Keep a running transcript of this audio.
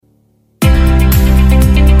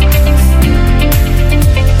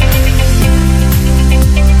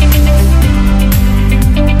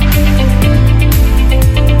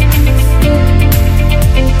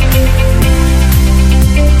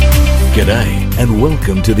and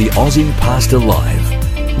welcome to the Aussie Pastor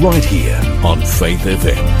Live, right here on Faith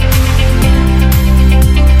FM.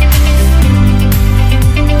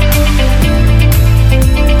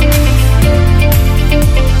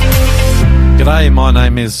 G'day, my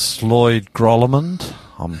name is Lloyd Grollemond.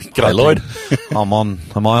 G'day, Lloyd.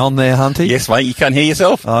 Am I on there, Hunty? Yes, mate. You can't hear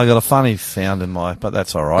yourself? I got a funny sound in but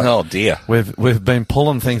that's all right. Oh, dear. We've been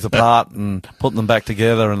pulling things apart and putting them back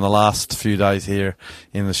together in the last few days here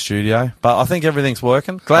in the studio. But I think everything's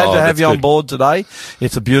working. Glad to have you on board today.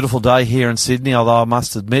 It's a beautiful day here in Sydney, although I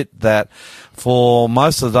must admit that for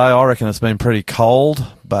most of the day, I reckon it's been pretty cold,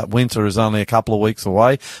 but winter is only a couple of weeks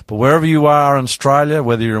away. But wherever you are in Australia,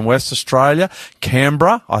 whether you're in West Australia,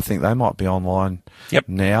 Canberra, I think they might be online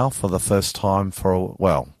now for the first time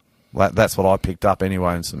that's what I picked up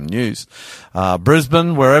anyway in some news.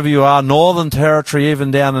 Brisbane, wherever you are, Northern Territory, even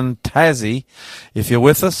down in Tassie, if you're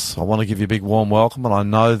with us, I want to give you a big warm welcome, and I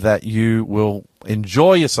know that you will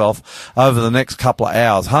enjoy yourself over the next couple of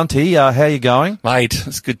hours. Hunty, how are you going? Mate,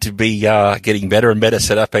 it's good to be getting better and better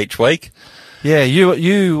set up each week. Yeah,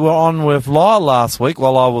 you were on with Lyle last week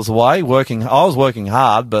while I was away I was working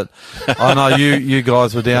hard, but I know you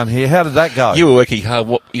guys were down here. How did that go? You were working hard.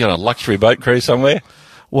 What, you on a luxury boat cruise somewhere?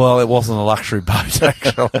 Well, it wasn't a luxury boat,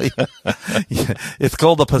 actually. It's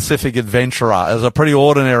called the Pacific Adventurer. It's a pretty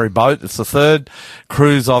ordinary boat. It's the third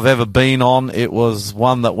cruise I've ever been on. It was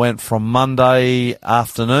one that went from Monday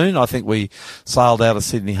afternoon. I think we sailed out of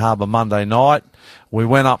Sydney Harbour Monday night. We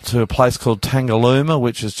went up to a place called Tangalooma,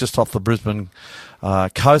 which is just off the Brisbane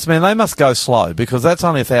coast. Man, they must go slow because that's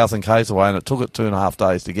only 1,000 k's away, and it took it 2.5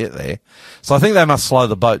 days to get there. So I think they must slow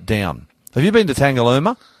the boat down. Have you been to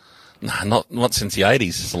Tangalooma? No, not since the 80s.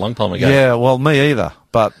 It's a long time ago. Yeah, well, me either.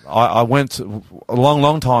 But I went a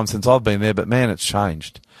long time since I've been there, but man, it's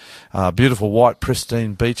changed. Beautiful white,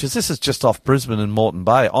 pristine beaches. This is just off Brisbane in Moreton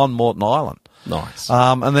Bay, on Moreton Island. Nice.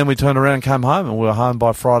 And then we turned around and came home, and we were home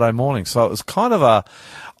by Friday morning. So it was kind of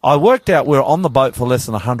I worked out we were on the boat for less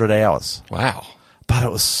than 100 hours. Wow. But it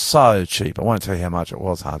was so cheap. I won't tell you how much it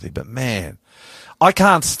was, Hunty, but man, I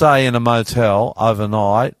can't stay in a motel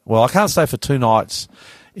overnight. Well, I can't stay for 2 nights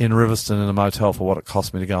in Riverstone in a motel for what it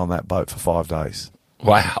cost me to go on that boat for 5 days.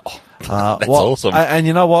 Wow. That's awesome. And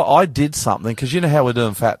you know what? I did something, because you know how we're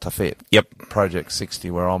doing Fat to Fit. Yep. Project 60,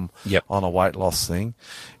 where I'm on a weight loss thing.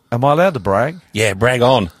 Am I allowed to brag? Yeah, brag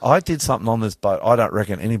on. I did something on this boat I don't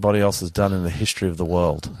reckon anybody else has done in the history of the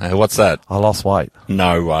world. Hey, what's that? I lost weight.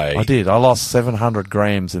 No way. I did. I lost 700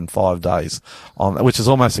 grams in 5 days, which is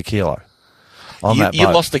almost a kilo. You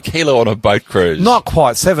lost a kilo on a boat cruise. Not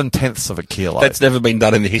quite, 0.7 of a kilo. That's never been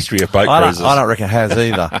done in the history of boat cruises. I don't reckon it has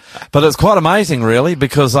either. But it's quite amazing, really,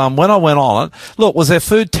 because when I went on it, look, was there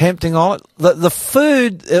food tempting on it? The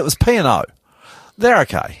food, it was P&O. They're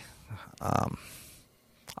okay.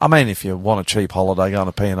 I mean, if you want a cheap holiday, go on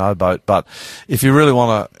a P&O boat. But if you really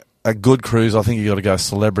want a good cruise, I think you got to go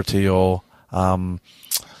Celebrity or Royal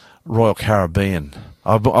Caribbean.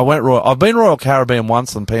 I've been Royal Caribbean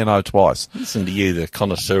once and P&O twice. Listen to you, the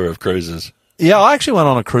connoisseur of cruises. Yeah, I actually went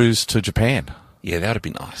on a cruise to Japan. Yeah, that would be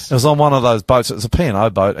nice. It was on one of those boats. It was a P&O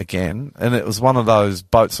boat again, and it was one of those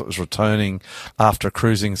boats that was returning after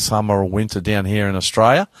cruising summer or winter down here in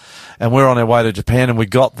Australia. And we're on our way to Japan, and we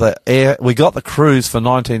got the cruise for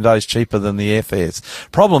 19 days cheaper than the airfares.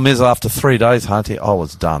 Problem is, after 3 days, Hunty, I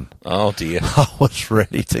was done. Oh dear. I was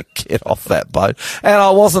ready to get off that boat, and I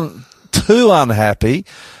wasn't too unhappy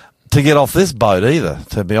to get off this boat either,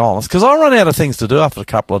 to be honest, because I run out of things to do after a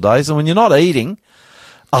couple of days, and when you're not eating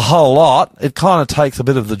a whole lot, it kind of takes a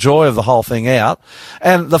bit of the joy of the whole thing out.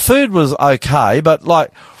 And the food was okay, but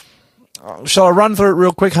shall I run through it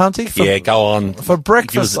real quick, Hunty? Yeah, go on. For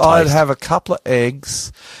breakfast, I'd have a couple of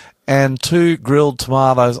eggs and 2 grilled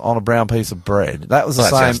tomatoes on a brown piece of bread. That was the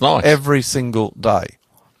same nice. Every single day.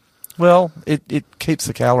 Well, it keeps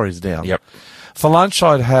the calories down. Yep. For lunch,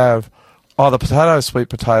 I'd have either potato, sweet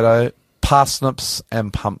potato, parsnips,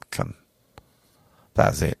 and pumpkin.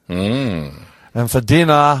 That's it. And for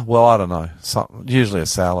dinner, well, I don't know, usually a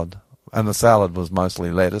salad. And the salad was mostly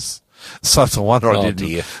lettuce. So it's a wonder I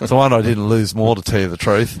didn't lose more, to tell you the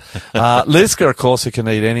truth. Liska, of course, who can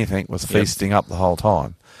eat anything, was feasting up the whole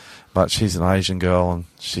time. But she's an Asian girl, and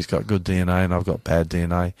she's got good DNA, and I've got bad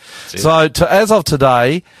DNA. So as of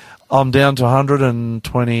today, I'm down to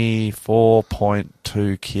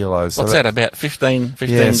 124.2 kilos. What's that, about 15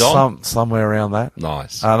 yeah, gone? Somewhere around that.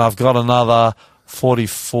 Nice. And I've got another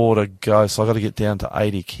 44 to go, so I've got to get down to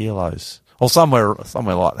 80 kilos. Or somewhere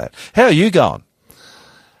like that. How are you going?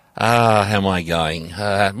 How am I going?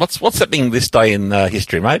 What's happening this day in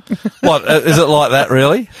history, mate? What, is it like that,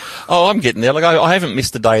 really? Oh, I'm getting there. Like I haven't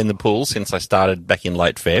missed a day in the pool since I started back in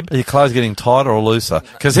late Feb. Are your clothes getting tighter or looser?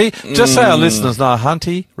 Because just so our listeners know,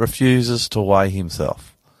 Hunty refuses to weigh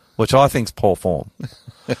himself, which I think's poor form.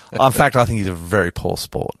 In fact, I think he's a very poor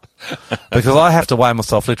sport. Because I have to weigh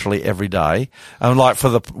myself literally every day. And like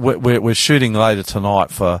we're shooting later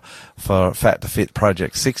tonight for Fat to Fit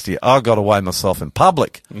Project 60. I've got to weigh myself in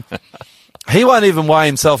public. He won't even weigh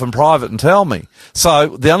himself in private and tell me.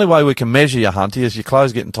 So the only way we can measure your Hunty is your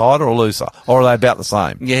clothes getting tighter or looser, or are they about the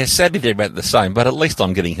same? Yeah, sadly they're about the same, but at least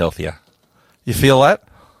I'm getting healthier. You feel that?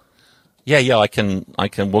 Yeah, I can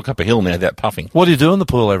walk up a hill now without puffing. What do you do in the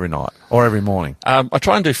pool every night or every morning? I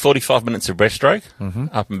try and do 45 minutes of breaststroke,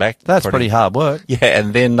 up and back. That's pretty hard work. Yeah,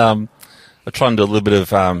 and then I try and do a little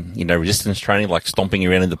bit of resistance training, like stomping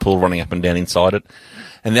around in the pool, running up and down inside it,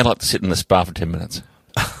 and then I like to sit in the spa for 10 minutes.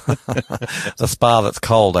 The spa that's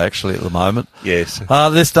cold, actually, at the moment. Yes.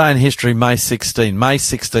 This day in history, May 16. May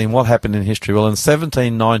 16, what happened in history? Well, in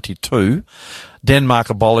 1792, Denmark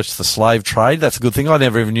abolished the slave trade. That's a good thing. I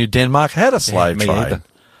never even knew Denmark had a slave trade. Either.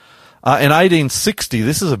 In 1860,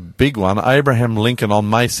 this is a big one, Abraham Lincoln, on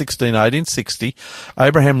May 16, 1860,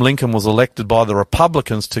 Abraham Lincoln was elected by the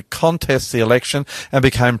Republicans to contest the election and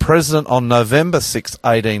became president on November 6,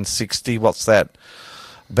 1860. What's that?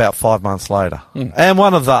 About 5 months later. And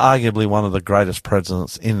arguably one of the greatest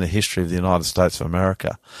presidents in the history of the United States of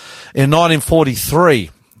America. In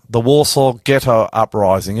 1943, the Warsaw Ghetto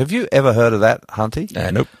Uprising. Have you ever heard of that, Hunty?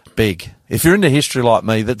 Nope. Big. If you're into history like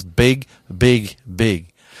me, that's big, big,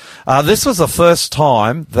 big. This was the first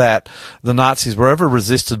time that the Nazis were ever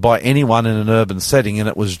resisted by anyone in an urban setting, and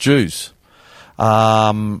it was Jews.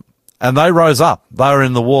 And they rose up. They were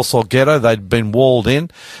in the Warsaw Ghetto. They'd been walled in.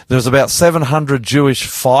 There was about 700 Jewish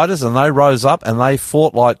fighters, and they rose up and they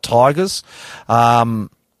fought like tigers.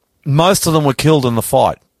 Most of them were killed in the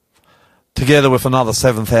fight, together with another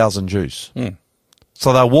 7,000 Jews.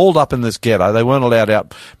 So they were walled up in this ghetto. They weren't allowed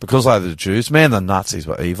out because they were the Jews. Man, the Nazis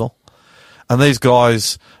were evil. And these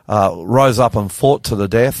guys rose up and fought to the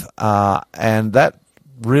death, and that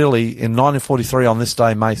really, in 1943, on this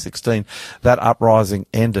day, May 16, that uprising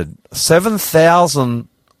ended. 7,000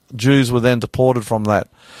 Jews were then deported from that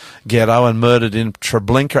ghetto and murdered in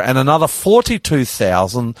Treblinka, and another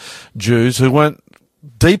 42,000 Jews who weren't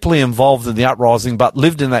deeply involved in the uprising but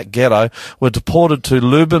lived in that ghetto were deported to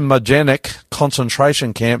Ljubljanek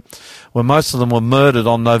concentration camp, where most of them were murdered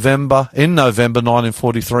in November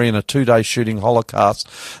 1943 in a 2-day shooting holocaust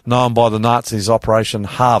known by the Nazis Operation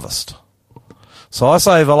Harvest. So I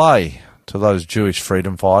say valet to those Jewish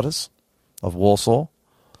freedom fighters of Warsaw.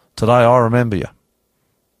 Today I remember you.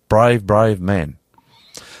 Brave, brave men.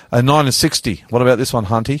 In 1960, what about this one,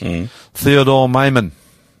 Hunty? Theodore Maiman.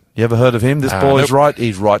 You ever heard of him? This boy's nope.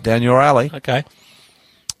 he's right down your alley. Okay.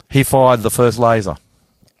 He fired the first laser.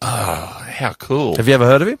 Oh, how cool. Have you ever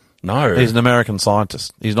heard of him? No. He's an American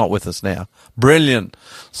scientist. He's not with us now. Brilliant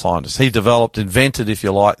scientist. He invented, if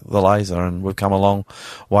you like, the laser, and we've come a long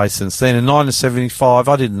way since then. In 1975,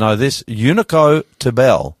 I didn't know this, Yuniko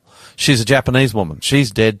Tebel. She's a Japanese woman.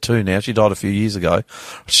 She's dead too now. She died a few years ago.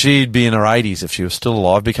 She'd be in her 80s if she was still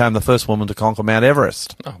alive, became the first woman to conquer Mount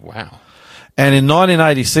Everest. Oh, wow. And in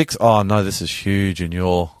 1986, oh no, this is huge in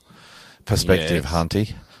your perspective, Yes.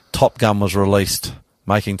 Hunty. Top Gun was released,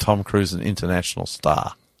 making Tom Cruise an international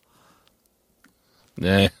star.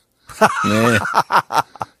 Yeah.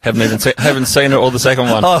 Haven't seen it or the second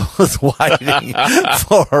one. I was waiting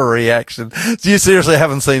for a reaction. You seriously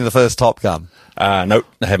haven't seen the first Top Gun? Nope,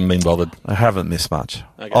 I haven't been bothered. I haven't missed much.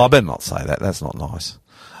 Okay. Oh, I better not say that. That's not nice.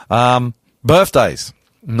 Birthdays.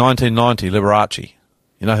 1990, Liberace.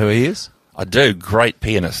 You know who he is? I do. Great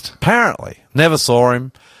pianist. Apparently. Never saw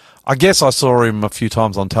him. I guess I saw him a few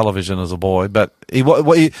times on television as a boy, but he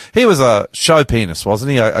was a show pianist,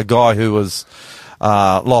 wasn't he? A guy who was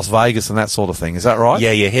Las Vegas and that sort of thing. Is that right?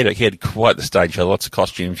 Yeah, he had quite the stage show. Lots of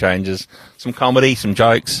costume changes, some comedy, some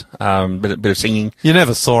jokes, bit of singing. You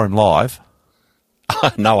never saw him live?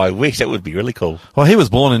 No, I wish. That would be really cool. Well, he was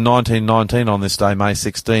born in 1919 on this day, May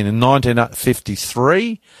 16. In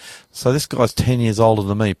 1953, so this guy's 10 years older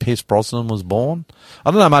than me, Pierce Brosnan was born.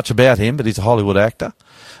 I don't know much about him, but he's a Hollywood actor.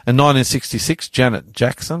 In 1966, Janet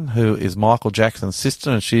Jackson, who is Michael Jackson's sister,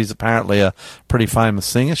 and she's apparently a pretty famous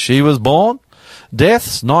singer, she was born.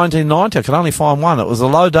 Deaths, 1990. I could only find one. It was a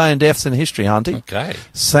low day in deaths in history, Hunty. Okay.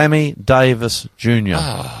 Sammy Davis Jr.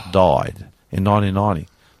 died in 1990.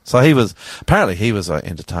 So he was an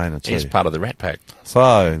entertainer too. He's part of the Rat Pack.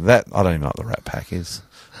 So that, I don't even know what the Rat Pack is.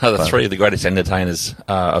 The three of the greatest entertainers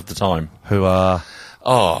of the time. Who are?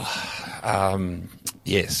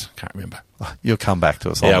 Yes, can't remember. You'll come back to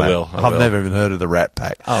us on Yeah, that. I will. I've never even heard of the Rat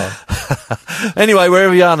Pack. Oh. Anyway,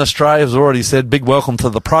 wherever you are in Australia, as already said, big welcome to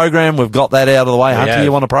the program. We've got that out of the way. Hunty,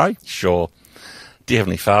 you want to pray? Sure. Dear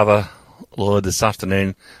Heavenly Father, Lord, this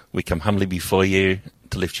afternoon we come humbly before you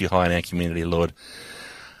to lift you high in our community, Lord.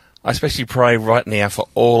 I especially pray right now for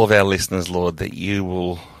all of our listeners, Lord, that you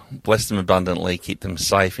will bless them abundantly, keep them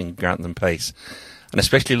safe and grant them peace. And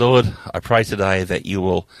especially, Lord, I pray today that you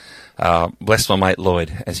will bless my mate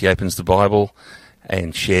Lloyd as he opens the Bible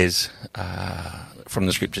and shares from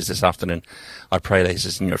the Scriptures this afternoon. I pray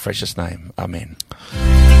this in your precious name. Amen.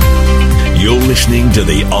 You're listening to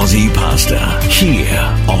the Aussie Pastor here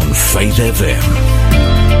on Faith FM.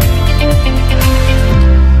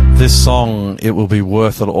 This song, It Will Be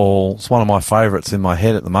Worth It All, it's one of my favourites in my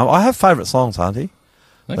head at the moment. I have favourite songs, Hunty,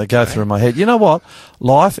 that go through my head. You know what?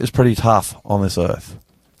 Life is pretty tough on this earth.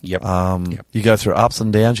 Yep. You go through ups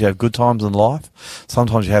and downs. You have good times in life.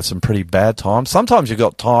 Sometimes you have some pretty bad times. Sometimes you've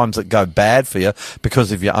got times that go bad for you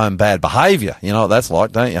because of your own bad behaviour. You know what that's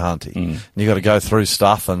like, don't you, Hunty? Mm. You've got to go through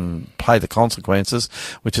stuff and pay the consequences,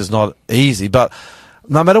 which is not easy. But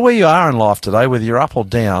no matter where you are in life today, whether you're up or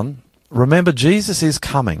down, remember Jesus is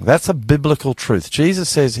coming. That's a biblical truth. Jesus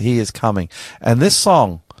says he is coming. And this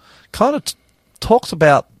song kind of talks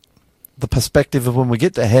about the perspective of when we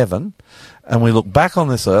get to heaven and we look back on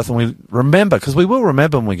this earth and we remember, because we will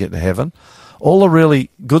remember when we get to heaven, all the really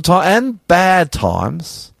good times and bad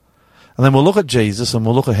times. And then we'll look at Jesus and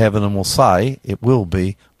we'll look at heaven and we'll say it will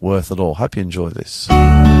be worth it all. Hope you enjoy this.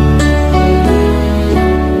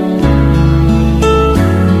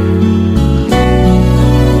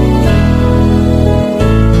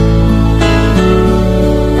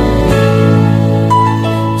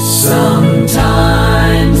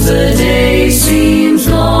 Sometimes the day seems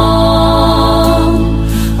long,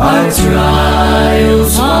 our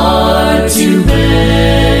trials hard to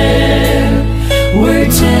bear. We're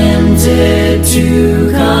tempted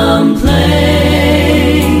to complain,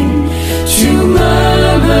 to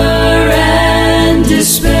murmur and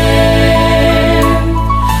despair.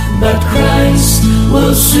 But Christ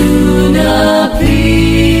will soon appear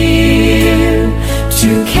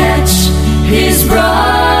to catch his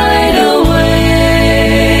bride away.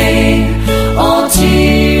 All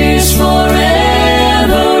tears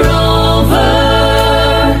forever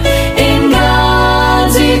over in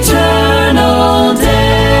God's eternal day.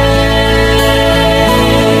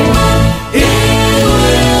 It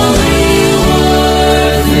will be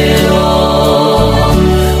worth it all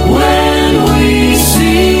when we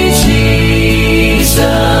see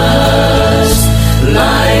Jesus.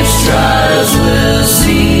 Life's trials will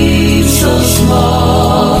seem so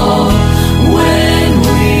small when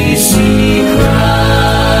we see Christ.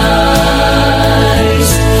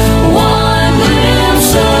 One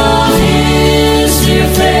glimpse of his dear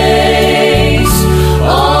face,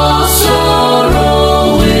 all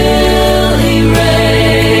sorrow will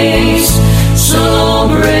erase. So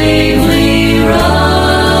bravely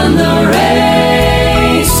run the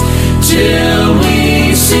race till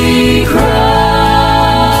we see Christ.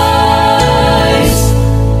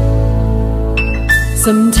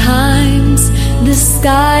 Sometimes the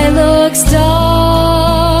sky looks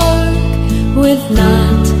dark with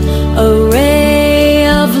not a ray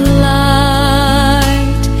of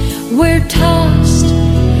light. We're tossed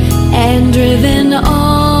and driven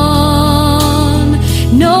on,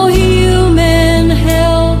 no human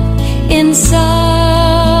help in sight.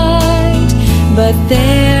 But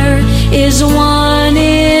there is one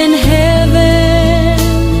in heaven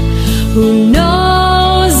who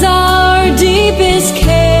knows our deepest care.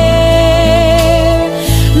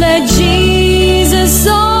 Let Jesus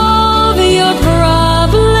solve your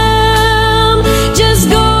problem. Just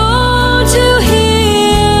go to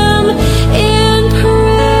him in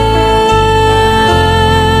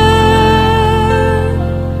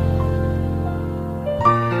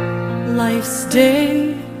prayer. Life's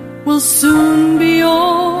day will soon be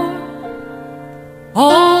o'er,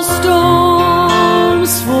 all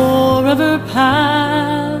storms forever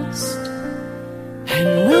past,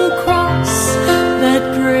 and we'll cross that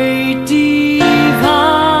great divide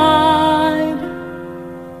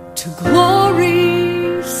to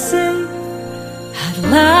glory safe at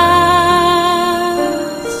last.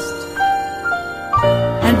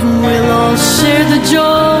 And we'll all share the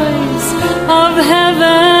joys of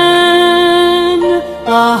heaven.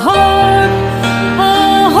 A heart, a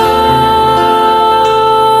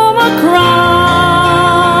home, a crown,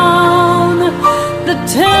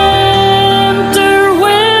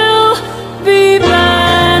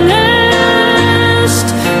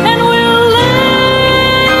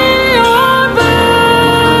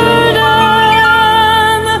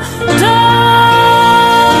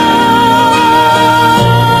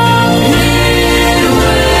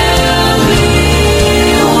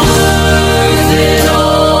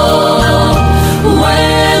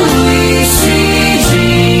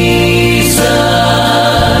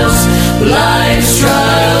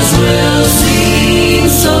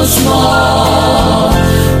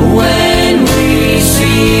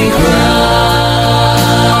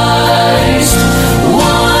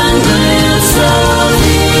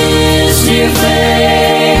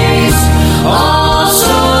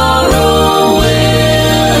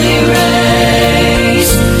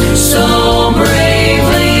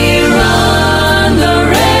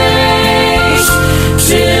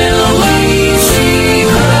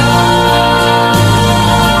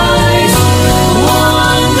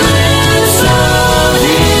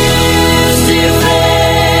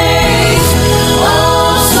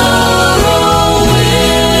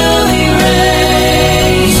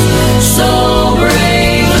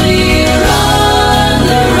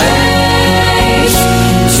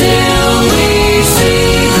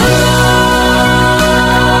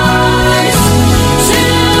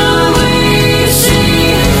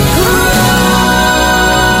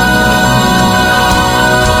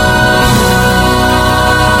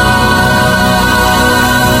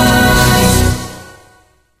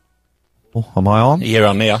 Am I on? You're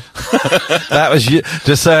on now. That was you.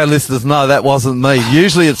 Just so our listeners know, that wasn't me.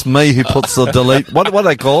 Usually it's me who puts the delete. What do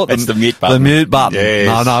they call it? It's the mute button. The mute button.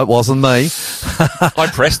 Yes. No, it wasn't me. I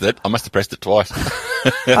pressed it. I must have pressed it twice.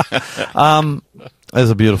 It's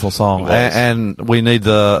a beautiful song, It and we need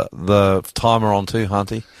the timer on too,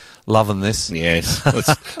 Hunty. Loving this. Yes.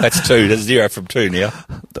 That's 2. That's 0 from 2 now.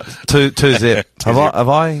 Two zip. Have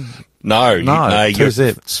I? No, No, you're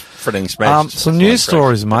 2-zip. frigging smashed. Some news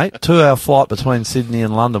stories, mate. 2-hour flight between Sydney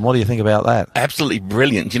and London. What do you think about that? Absolutely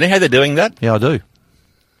brilliant. Do you know how they're doing that? Yeah, I do.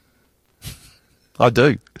 I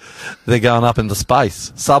do. They're going up into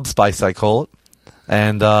space. Subspace, they call it.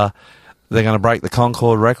 And they're going to break the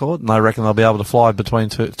Concorde record, and they reckon they'll be able to fly between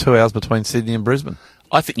 2 hours between Sydney and Brisbane.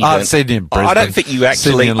 I think you don't. Sydney and Brisbane. I don't think you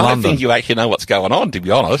actually. Sydney and I don't London. think you actually know what's going on. To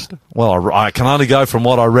be honest. Well, I can only go from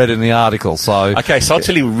what I read in the article. So Okay, so I'll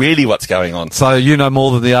tell you really what's going on. So you know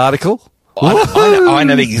more than the article? I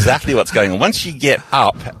know exactly what's going on. Once you get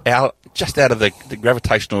just out of the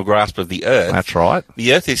gravitational grasp of the Earth, That's right.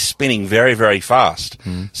 the Earth is spinning very, very fast.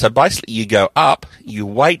 So basically, you go up, you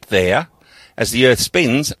wait there as the Earth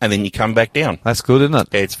spins, and then you come back down. That's good, isn't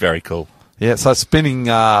it? It's very cool. Yeah, so spinning,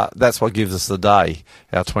 that's what gives us the day,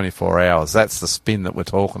 our 24 hours. That's the spin that we're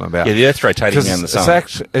talking about. Yeah, the Earth's rotating around the sun,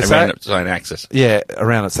 around its own axis. Yeah,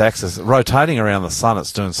 around its axis. Rotating around the sun,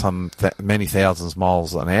 it's doing many thousands of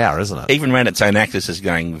miles an hour, isn't it? Even around its own axis is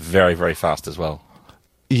going very, very fast as well.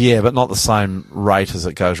 Yeah, but not the same rate as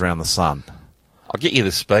it goes around the sun. I'll get you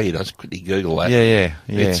the speed. I'll just quickly Google that. Yeah.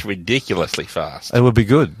 It's ridiculously fast. It would be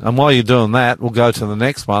good. And while you're doing that, we'll go to the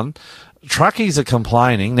next one. Truckies are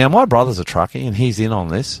complaining. Now, my brother's a truckie, and he's in on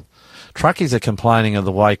this. Truckies are complaining of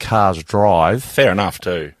the way cars drive. Fair enough,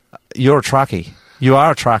 too. You're a truckie. You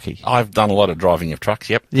are a truckie. I've done a lot of driving of trucks,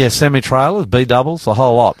 yep. Yeah, semi-trailers, B-doubles, the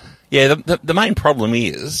whole lot. Yeah, the main problem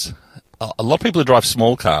is a lot of people who drive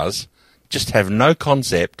small cars just have no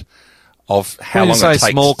concept of how When long you say it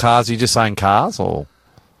takes. small cars, you're just saying cars, or?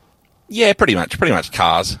 Yeah, pretty much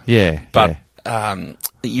cars. Yeah. But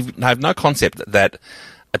you have no concept that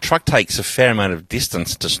a truck takes a fair amount of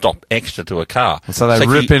distance to stop extra to a car. And so they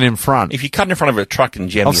rip in front. If you cut in front of a truck and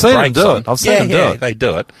jam I've your seen them brakes do on, it. I've seen them do it. they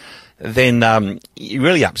do it. Then you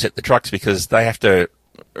really upset the trucks because they have to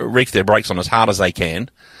reef their brakes on as hard as they can,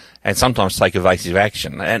 and sometimes take evasive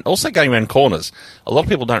action. And also going around corners, a lot of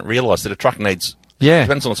people don't realise that a truck needs,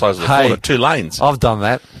 depends on the size of the corner, 2 lanes. I've done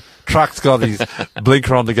that. Truck's got his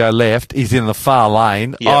blinker on to go left. He's in the far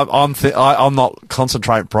lane. Yep. I'm not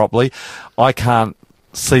concentrating properly. I can't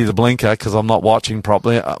see the blinker because I'm not watching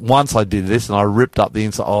properly. Once I did this and I ripped up the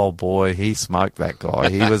inside. Oh boy, he smoked that guy.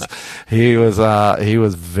 He was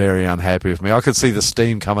very unhappy with me. I could see the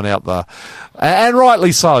steam coming out and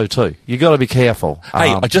rightly so too. You got to be careful.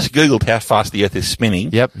 Hey, I just Googled how fast the Earth is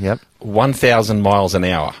spinning. Yep. 1,000 miles an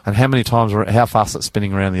hour. And how fast it's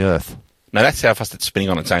spinning around the Earth? No, that's how fast it's spinning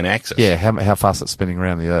on its own axis. Yeah, how fast it's spinning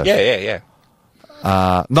around the Earth? Yeah.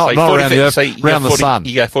 Not around the Earth, around the sun.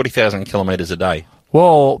 You go 40,000 kilometres a day.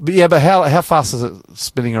 Well, yeah, but how fast is it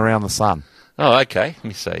spinning around the sun? Oh, okay. Let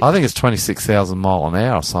me see. I think it's 26,000 mile an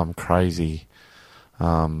hour, some crazy.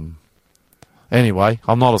 Anyway,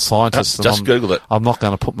 I'm not a scientist. Just Google it. I'm not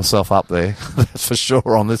going to put myself up there, that's for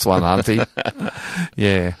sure, on this one, Hunty.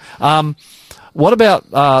 Yeah. What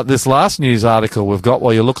about this last news article we've got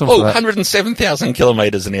while you're looking for that? 107,000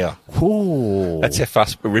 kilometres an hour. Ooh. That's how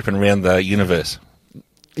fast we're ripping around the universe.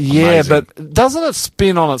 Yeah, Amazing. but doesn't it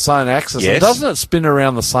spin on its own axis? Yes. And doesn't it spin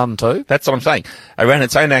around the sun too? That's what I'm saying. Around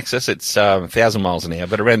its own axis, it's 1,000 miles an hour,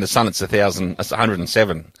 but around the sun, it's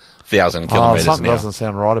 107,000 kilometres Something an hour. doesn't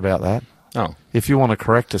sound right about that. Oh. If you want to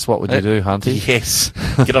correct us, what would you do, Hunty? Yes.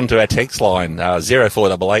 Get onto our text line,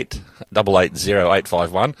 0488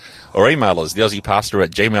 880851, or email us,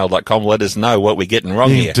 theaussiepastor@gmail.com. Let us know what we're getting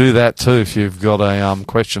wrong You here. can do that too if you've got a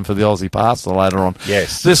question for the Aussie pastor later on.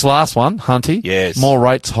 Yes. This last one, Hunty. Yes. More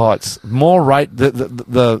rates hikes. More rate.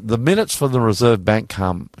 The minutes for the Reserve Bank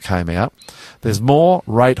came out. There's more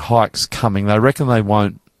rate hikes coming. They reckon they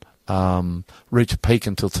won't reach a peak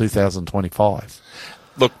until 2025.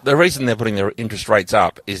 Look, the reason they're putting their interest rates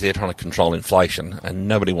up is they're trying to control inflation, and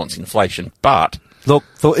nobody wants inflation. But Look,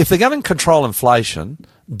 if they're going to control inflation,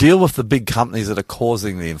 deal with the big companies that are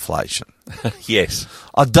causing the inflation. yes,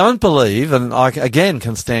 I don't believe, and I again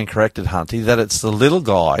can stand corrected, Hunty, that it's the little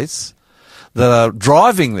guys that are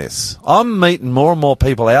driving this. I'm meeting more and more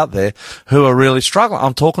people out there who are really struggling.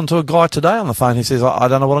 I'm talking to a guy today on the phone. He says, I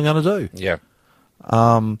don't know what I'm going to do. yeah.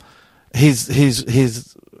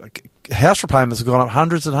 His house repayments have gone up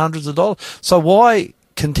hundreds and hundreds of dollars. So why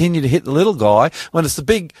continue to hit the little guy when it's the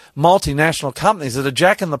big multinational companies that are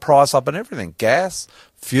jacking the price up and everything? Gas,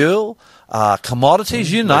 fuel,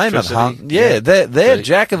 commodities, you name it. They're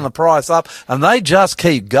jacking the price up and they just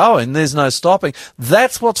keep going. There's no stopping.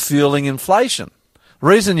 That's what's fueling inflation.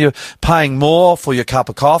 Reason you're paying more for your cup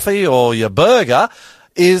of coffee or your burger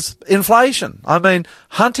is inflation. I mean,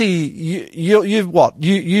 Hunty,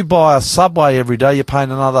 you buy a Subway every day, you're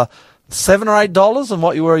paying another $7 or $8 than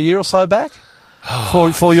what you were a year or so back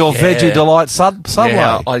for your Veggie Delight Subway.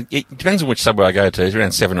 Yeah, it depends on which Subway I go to. It's around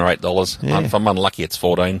 $7 or $8. Yeah. If I'm unlucky, it's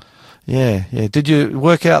 $14. Yeah. Did you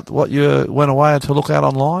work out what you went away to look at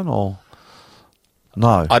online or?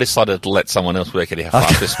 No. I decided to let someone else work out how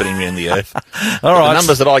fast they're spinning around the Earth. All right. The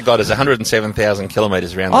numbers that I got is 107,000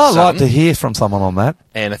 kilometres around the sun. I'd like to hear from someone on that.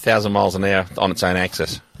 And 1,000 miles an hour on its own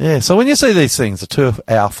axis. Yeah, so when you see these things, a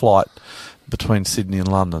 2-hour flight between Sydney and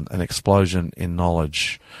London, an explosion in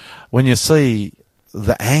knowledge, when you see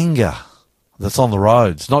the anger that's on the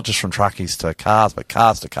roads, not just from truckies to cars, but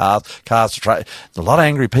cars to trucks. There's a lot of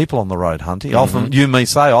angry people on the road, Hunty. Often, you and me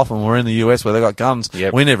say, often we're in the US where they've got guns.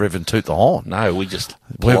 Yep. We never even toot the horn. No, we just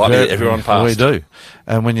politely everyone past. We do.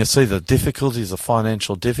 And when you see the difficulties, the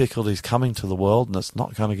financial difficulties coming to the world, and it's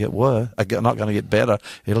not going to get worse, not going to get better,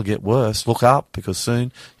 it'll get worse. Look up, because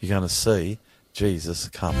soon you're going to see Jesus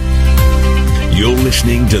come. You're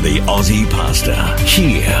listening to the Aussie Pastor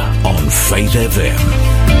here on Faith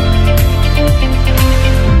FM.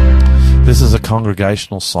 This is a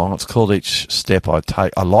congregational song. It's called Each Step I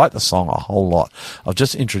Take. I like the song a whole lot. I've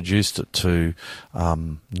just introduced it to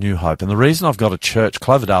New Hope. And the reason I've got a church,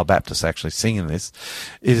 Cloverdale Baptist, actually singing this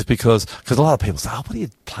is because a lot of people say, what are you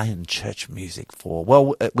playing church music for?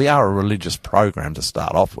 Well, we are a religious program to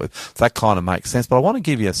start off with. That kind of makes sense. But I want to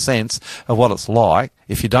give you a sense of what it's like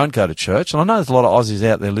if you don't go to church. And I know there's a lot of Aussies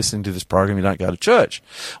out there listening to this program who don't go to church.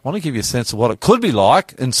 I want to give you a sense of what it could be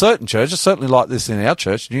like in certain churches, certainly like this in our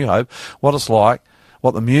church, New Hope, what it's like,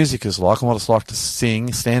 what the music is like, and what it's like to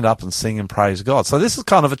sing, stand up and sing and praise God. So this is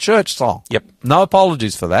kind of a church song. Yep. No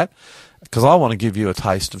apologies for that, because I want to give you a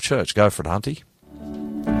taste of church. Go for it, Hunty.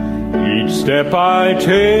 Each step I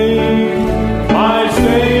take, my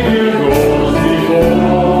Savior goes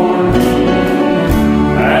before me,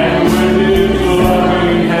 and with His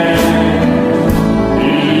loving hand,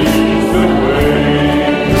 He leads the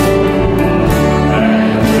way,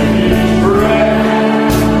 and with each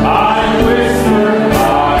breath, I whisper,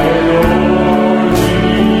 I adore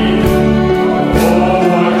Thee. Oh,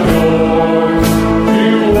 what joy to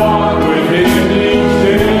walk with Him each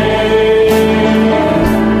day.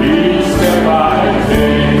 Each step I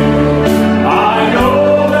take, I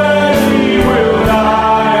know that He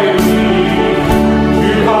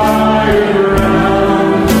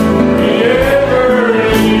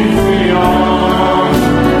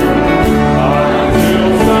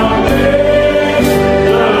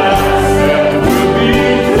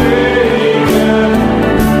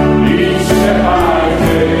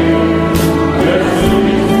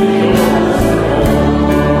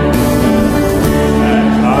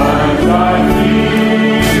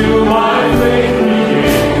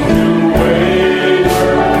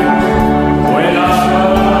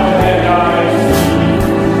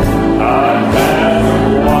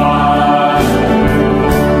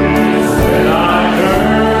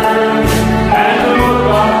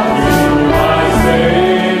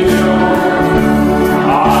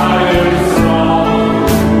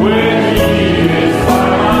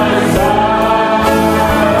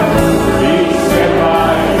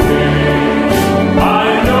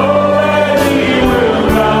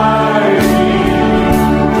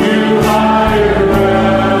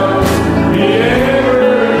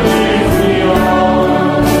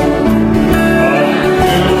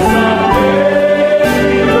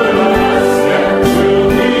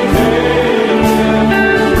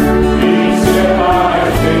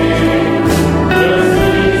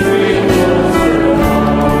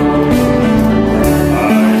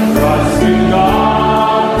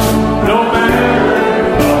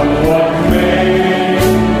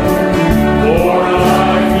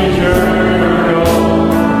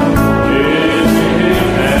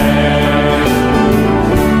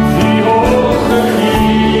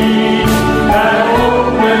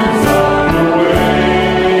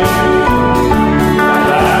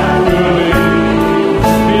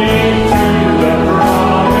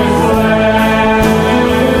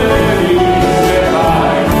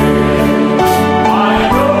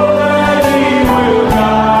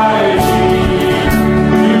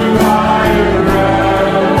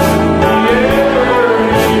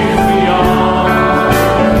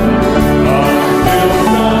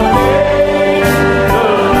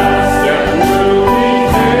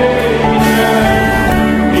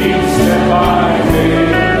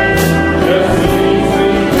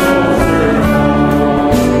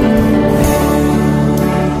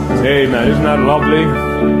Amen. Isn't that lovely?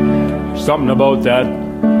 Something about that.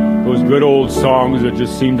 Those good old songs that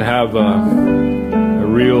just seem to have a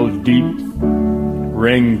real deep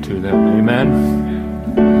ring to them.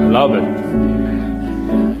 Amen. I love it.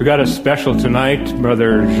 We got a special tonight,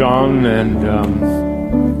 Brother Jean and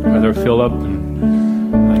Brother Philip,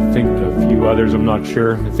 and I think a few others, I'm not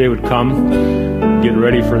sure. If they would come, get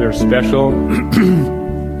ready for their special.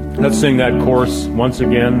 Let's sing that chorus once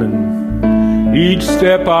again. And each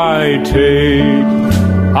step I take,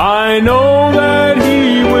 I know that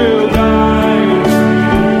He will guide me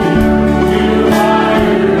to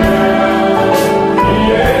higher ground.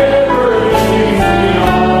 He ever leads me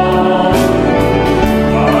on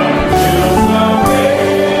until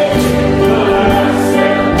someday the last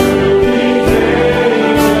step will be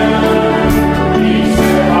taken. Each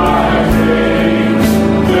step I take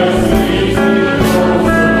just leads me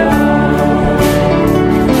closer.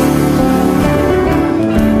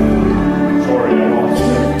 Sorry, I lost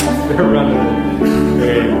it. They're running.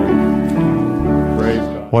 Amen. Praise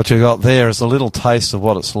God. What you got there is a little taste of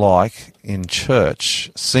what it's like in church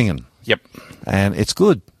singing. Yep. And it's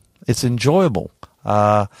good. It's enjoyable.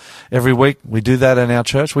 Every week we do that in our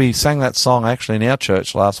church. We sang that song actually in our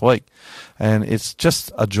church last week. And it's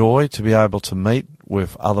just a joy to be able to meet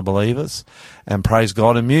with other believers and praise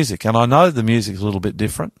God in music. And I know the music's a little bit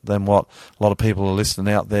different than what a lot of people are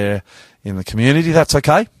listening out there in the community. That's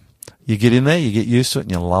okay. You get in there, you get used to it,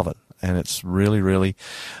 and you love it. And it's really, really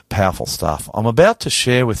powerful stuff. I'm about to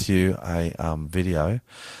share with you a video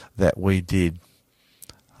that we did.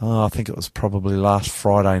 I think it was probably last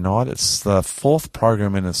Friday night. It's the fourth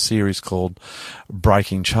program in a series called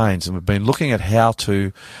Breaking Chains. And we've been looking at how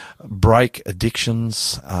to break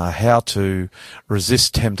addictions, how to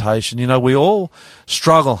resist temptation. You know, we all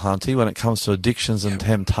struggle, Hunty, when it comes to addictions and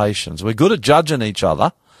temptations. We're good at judging each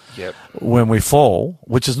other. Yep. When we fall,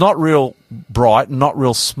 which is not real bright and not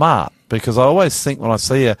real smart, because I always think when I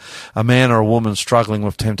see a man or a woman struggling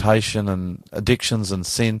with temptation and addictions and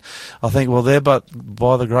sin, I think, well, they're but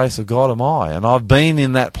by the grace of God am I. And I've been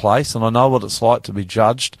in that place and I know what it's like to be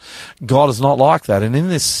judged. God is not like that. And in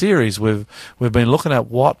this series, we've been looking at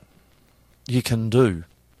what you can do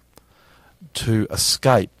to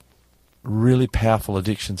escape really powerful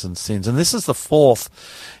addictions and sins. And this is the fourth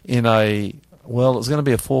in well, it was going to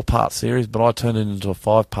be a 4-part series, but I turned it into a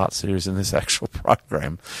 5-part series in this actual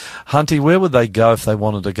program. Hunty, where would they go if they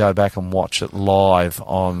wanted to go back and watch it live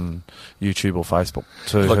on YouTube or Facebook?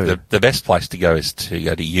 Look, the best place to go is to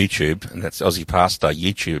go to YouTube, and that's Aussie Pastor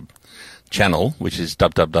YouTube channel, which is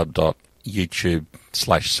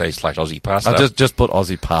www.youtube.com/Aussie Pastor. Just put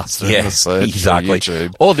Aussie Pastor in the search exactly. for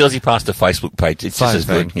YouTube. Or the Aussie Pastor Facebook page. It's Same just as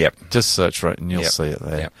thing. good. Yep. Just search for it and you'll see it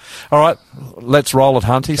there. Yep. All right, let's roll it,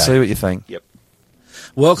 Hunty. See what you think. Yep.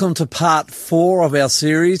 Welcome to part 4 of our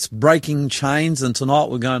series, Breaking Chains, and tonight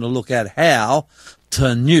we're going to look at how to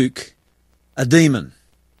nuke a demon.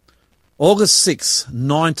 August 6,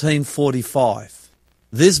 1945.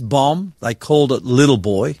 This bomb, they called it Little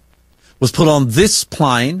Boy, was put on this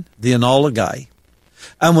plane, the Enola Gay,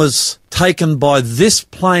 and was taken by this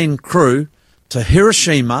plane crew to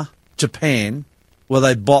Hiroshima, Japan, where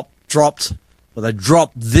they dropped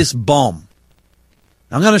this bomb.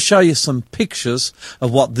 I'm going to show you some pictures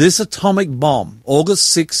of what this atomic bomb,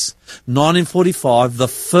 August 6, 1945, the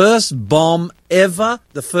first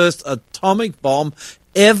atomic bomb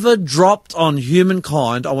ever dropped on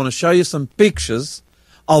humankind. I want to show you some pictures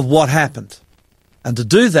of what happened. And to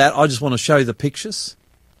do that, I just want to show you the pictures.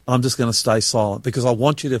 I'm just going to stay silent because I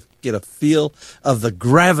want you to get a feel of the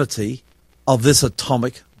gravity of this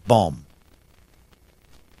atomic bomb.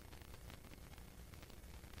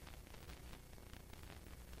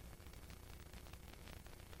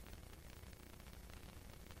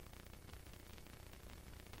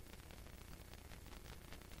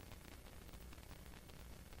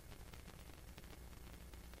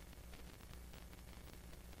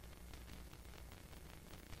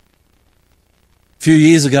 A few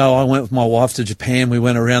years ago, I went with my wife to Japan. We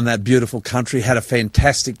went around that beautiful country, had a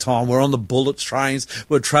fantastic time. We're on the bullet trains.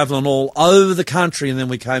 We're travelling all over the country, and then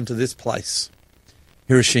we came to this place,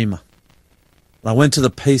 Hiroshima. And I went to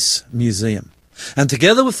the Peace Museum. And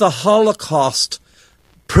together with the Holocaust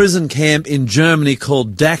prison camp in Germany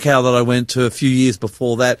called Dachau that I went to a few years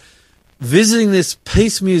before that, visiting this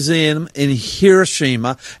Peace Museum in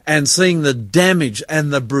Hiroshima and seeing the damage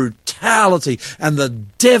and the brutality and the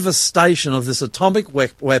devastation of this atomic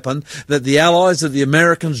weapon that the Allies, that the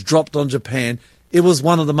Americans dropped on Japan, it was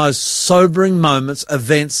one of the most sobering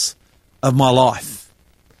events of my life.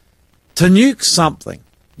 To nuke something,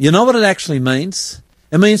 you know what it actually means?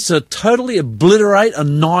 It means to totally obliterate,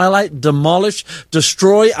 annihilate, demolish,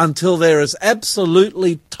 destroy until there is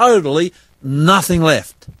absolutely, totally nothing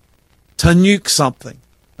left. To nuke something.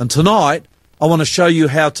 And tonight, I want to show you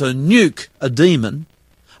how to nuke a demon.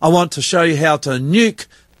 I want to show you how to nuke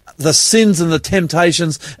the sins and the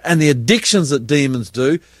temptations and the addictions that demons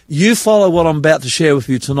do. You follow what I'm about to share with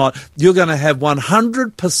you tonight. You're going to have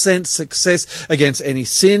 100% success against any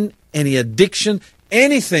sin, any addiction,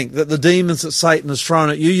 anything that the demons that Satan has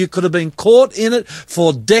thrown at you. You could have been caught in it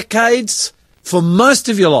for decades, for most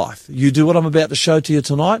of your life. You do what I'm about to show to you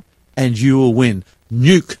tonight, and you will win.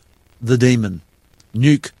 Nuke the demon.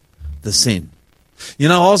 Nuke the sin. You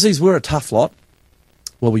know, Aussies, we're a tough lot.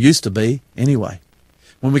 Well, we used to be anyway.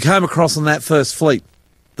 When we came across on that first fleet,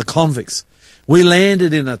 the convicts, we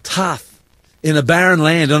landed in a barren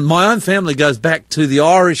land. And my own family goes back to the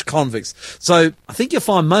Irish convicts. So I think you'll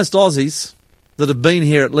find most Aussies that have been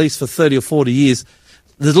here at least for 30 or 40 years,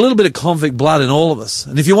 there's a little bit of convict blood in all of us.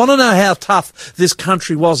 And if you want to know how tough this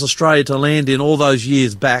country was, Australia, to land in all those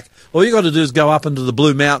years back, all you got to do is go up into the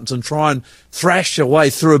Blue Mountains and try and thrash your way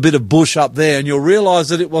through a bit of bush up there, and you'll realise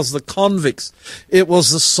that it was the convicts, it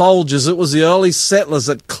was the soldiers, it was the early settlers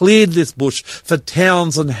that cleared this bush for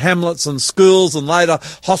towns and hamlets and schools and later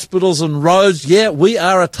hospitals and roads. Yeah, we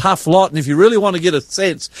are a tough lot, and if you really want to get a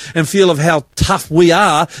sense and feel of how tough we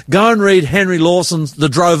are, go and read Henry Lawson's The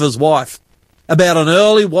Drover's Wife, about an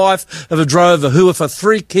early wife of a drover who, with her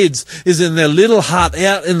 3 kids, is in their little hut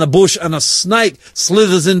out in the bush, and a snake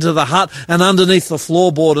slithers into the hut and underneath the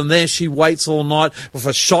floorboard, and there she waits all night with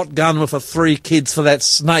a shotgun with her 3 kids for that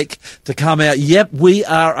snake to come out. Yep, we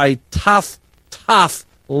are a tough, tough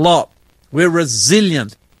lot. We're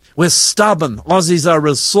resilient. We're stubborn. Aussies are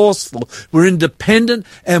resourceful. We're independent,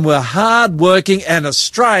 and we're hard-working. And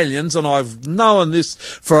Australians, and I've known this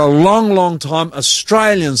for a long, long time,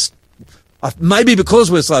 Australians, maybe because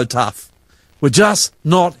we're so tough, we're just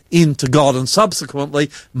not into God. And subsequently,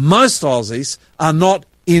 most Aussies are not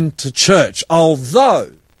into church.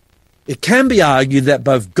 Although it can be argued that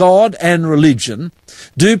both God and religion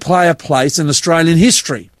do play a place in Australian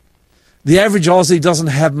history. The average Aussie doesn't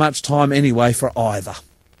have much time anyway for either.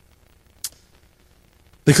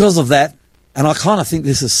 Because of that, and I kind of think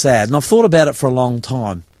this is sad, and I've thought about it for a long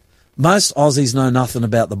time, most Aussies know nothing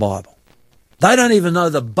about the Bible. They don't even know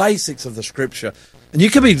the basics of the scripture. And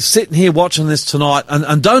you could be sitting here watching this tonight,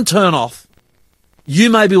 and don't turn off.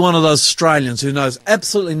 You may be one of those Australians who knows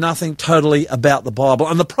absolutely nothing totally about the Bible.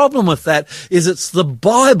 And the problem with that is it's the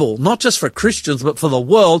Bible, not just for Christians, but for the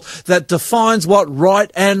world, that defines what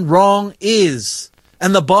right and wrong is.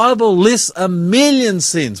 And the Bible lists a million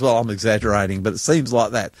sins. Well, I'm exaggerating, but it seems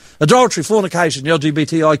like that. Adultery, fornication,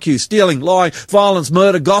 LGBTIQ, stealing, lying, violence,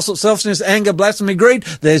 murder, gossip, selfishness, anger, blasphemy, greed.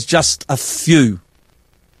 There's just a few.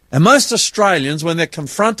 And most Australians, when they're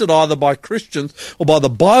confronted either by Christians or by the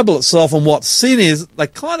Bible itself on what sin is, they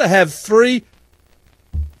kind of have 3,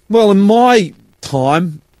 well, in my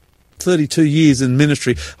time, 32 years in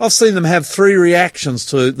ministry, I've seen them have 3 reactions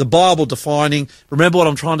to the Bible defining. Remember what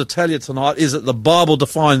I'm trying to tell you tonight is that the Bible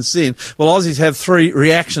defines sin. Well, Aussies have 3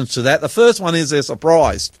 reactions to that. The first one is they're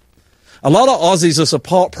surprised. A lot of Aussies are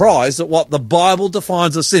surprised at what the Bible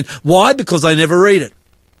defines as sin. Why? Because they never read it.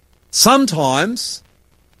 Sometimes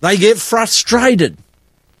they get frustrated.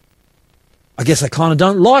 I guess they kind of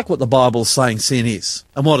don't like what the Bible is saying sin is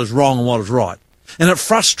and what is wrong and what is right. And it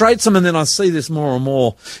frustrates them, and then I see this more and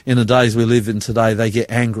more in the days we live in today. They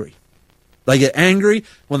get angry. They get angry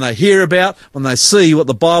when they hear about, when they see what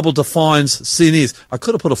the Bible defines sin is. I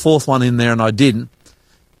could have put a 4th one in there and I didn't.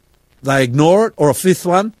 They ignore it, or a 5th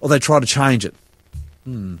one, or they try to change it.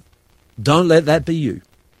 Don't let that be you.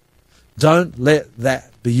 Don't let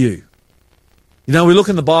that be you. You know, we look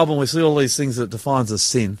in the Bible and we see all these things that defines as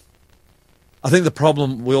sin. I think the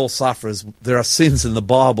problem we all suffer is there are sins in the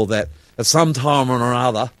Bible that at some time or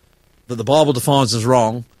another that the Bible defines as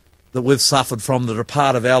wrong, that we've suffered from, that are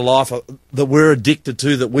part of our life, that we're addicted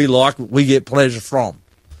to, that we like, we get pleasure from.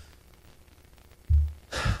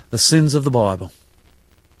 The sins of the Bible.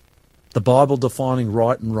 The Bible defining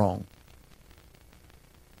right and wrong.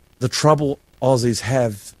 The trouble Aussies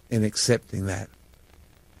have in accepting that.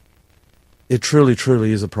 It truly,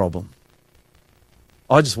 truly is a problem.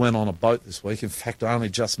 I just went on a boat this week. In fact, I only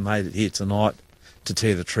just made it here tonight, to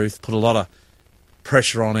tell you the truth. Put a lot of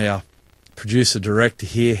pressure on our producer-director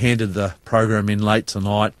here, handed the program in late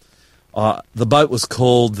tonight. The boat was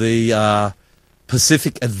called the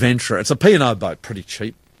Pacific Adventurer. It's a P&O boat, pretty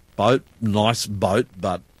cheap boat, nice boat,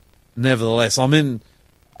 but nevertheless, I'm in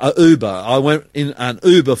an Uber. I went in an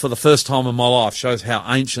Uber for the first time in my life. Shows how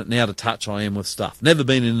ancient and out of touch I am with stuff. Never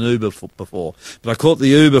been in an Uber before. But I caught the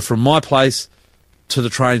Uber from my place to the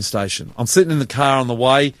train station. I'm sitting in the car on the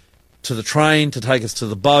way to the train to take us to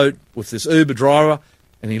the boat with this Uber driver,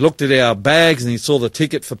 and he looked at our bags and he saw the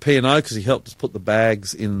ticket for P&O because he helped us put the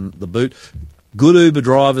bags in the boot. Good Uber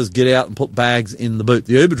drivers get out and put bags in the boot.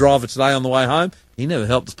 The Uber driver today on the way home, he never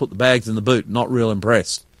helped us put the bags in the boot. Not real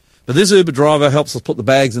impressed. But this Uber driver helps us put the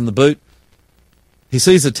bags in the boot. He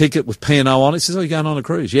sees the ticket with P&O on it. He says, "Oh, you're going on a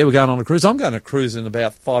cruise?" "Yeah, we're going on a cruise." "I'm going on a cruise in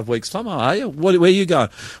about 5 weeks' time." "Oh, are you? Where are you going?"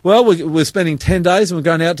 "Well, we're spending 10 days and we're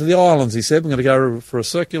going out to the islands," he said. "We're going to go for a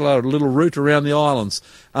circular little route around the islands."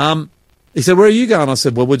 He said, "Where are you going?" I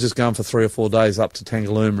said, "Well, we're just going for 3 or 4 days up to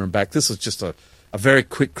Tangalooma and back." This is just a very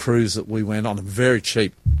quick cruise that we went on, and very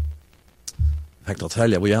cheap. In fact, I'll tell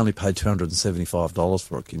you, we only paid $275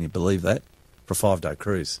 for it. Can you believe that? For a 5-day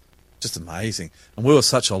cruise. Just amazing. And we were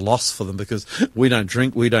such a loss for them because we don't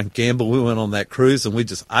drink, we don't gamble. We went on that cruise and we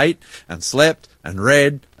just ate and slept and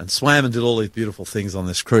read and swam and did all these beautiful things on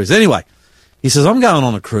this cruise. Anyway, he says, "I'm going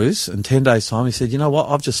on a cruise in 10 days' time." He said, "You know what?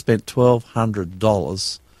 I've just spent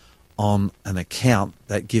 $1,200 on an account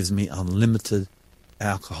that gives me unlimited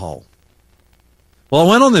alcohol." Well, I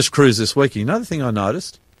went on this cruise this week. You know the thing I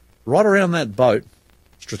noticed? Right around that boat,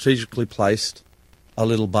 strategically placed, are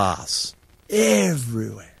little bars.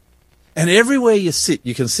 Everywhere. And everywhere you sit,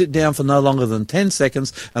 you can sit down for no longer than 10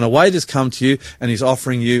 seconds and a waiter's come to you and he's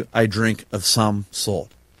offering you a drink of some sort.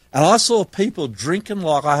 And I saw people drinking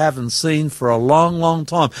like I haven't seen for a long, long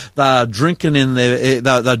time. They are drinking in their,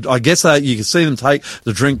 I guess you can see them take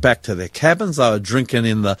the drink back to their cabins. They were drinking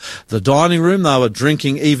in the dining room. They were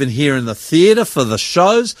drinking even here in the theatre for the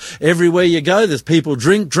shows. Everywhere you go, there's people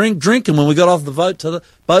drink. And when we got off the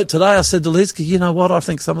boat today, I said to Liska, "You know what? I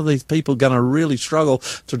think some of these people are going to really struggle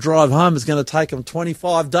to drive home. It's going to take them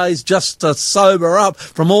 25 days just to sober up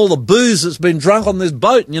from all the booze that's been drunk on this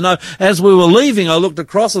boat." And, you know, as we were leaving, I looked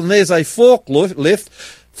across and there's a forklift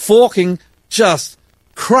forking just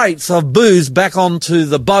crates of booze back onto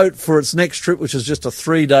the boat for its next trip, which is just a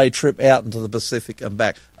 3-day trip out into the Pacific and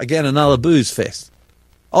back. Again, another booze fest.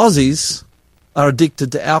 Aussies are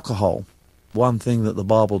addicted to alcohol. One thing that the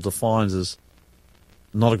Bible defines as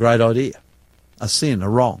not a great idea, a sin, a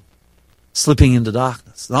wrong, slipping into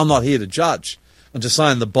darkness. And I'm not here to judge. I'm just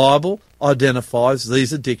saying the Bible identifies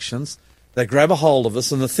these addictions. They grab a hold of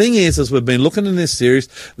us. And the thing is, as we've been looking in this series,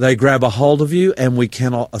 they grab a hold of you and we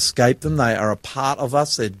cannot escape them. They are a part of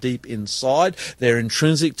us. They're deep inside. They're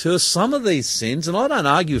intrinsic to us. Some of these sins, and I don't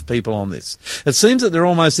argue with people on this, it seems that they're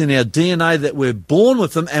almost in our DNA, that we're born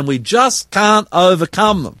with them and we just can't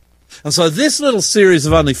overcome them. And so this little series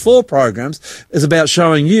of only 4 programs is about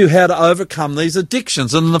showing you how to overcome these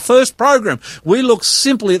addictions. And in the first program, we look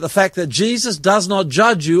simply at the fact that Jesus does not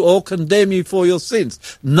judge you or condemn you for your sins.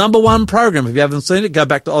 Number 1 program. If you haven't seen it, go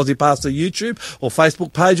back to Aussie Pastor YouTube or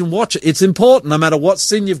Facebook page and watch it. It's important. No matter what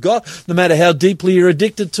sin you've got, no matter how deeply you're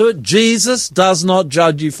addicted to it, Jesus does not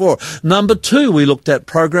judge you for it. Number 2, we looked at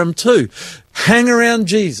program 2. Hang around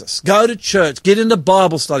Jesus. Go to church. Get into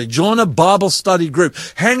Bible study. Join a Bible study group.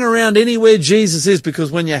 Hang around anywhere Jesus is,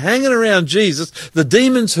 because when you're hanging around Jesus, the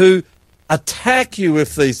demons who attack you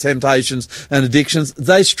with these temptations and addictions,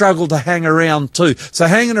 they struggle to hang around too. So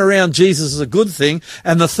hanging around Jesus is a good thing.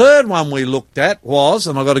 And the third one we looked at was,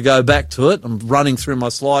 and I've got to go back to it, I'm running through my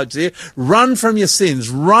slides here, run from your sins,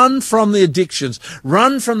 run from the addictions,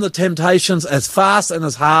 run from the temptations as fast and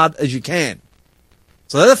as hard as you can.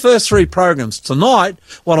 So they're the first 3 programs. Tonight,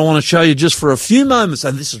 what I want to show you just for a few moments,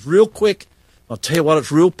 and this is real quick, I'll tell you what,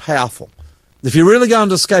 it's real powerful. If you're really going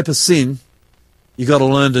to escape a sin, you've got to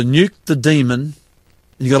learn to nuke the demon, and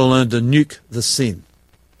you've got to learn to nuke the sin.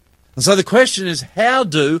 And so the question is, how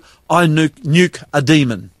do I nuke a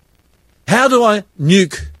demon? How do I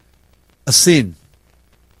nuke a sin?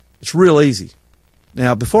 It's real easy.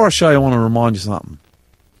 Now, before I show you, I want to remind you something.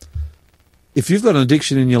 If you've got an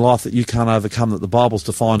addiction in your life that you can't overcome, that the Bible's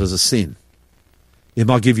defined as a sin, it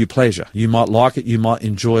might give you pleasure. You might like it. You might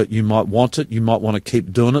enjoy it. You might want it. You might want to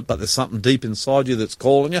keep doing it, but there's something deep inside you that's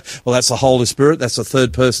calling you. Well, that's the Holy Spirit. That's the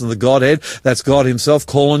third person of the Godhead. That's God himself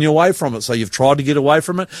calling you away from it. So you've tried to get away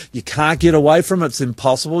from it. You can't get away from it. It's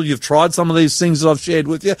impossible. You've tried some of these things that I've shared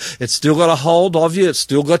with you. It's still got a hold of you. It's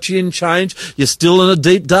still got you in chains. You're still in a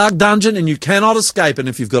deep, dark dungeon and you cannot escape. And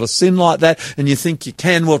if you've got a sin like that and you think you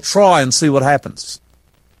can, well, try and see what happens.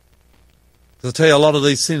 Because I tell you, a lot of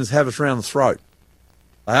these sins have us around the throat.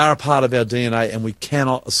 They are a part of our DNA and we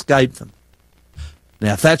cannot escape them.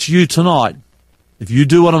 Now, if that's you tonight, if you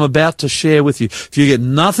do what I'm about to share with you, if you get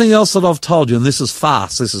nothing else that I've told you, and this is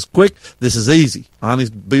fast, this is quick, this is easy, I only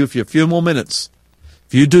be with you a few more minutes.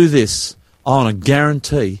 If you do this, I want to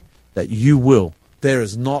guarantee that you will, there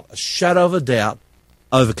is not a shadow of a doubt,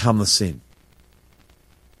 overcome the sin.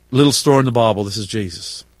 little story in the Bible. This is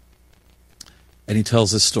Jesus. And he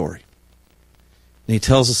tells this story. And he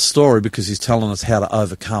tells this story because he's telling us how to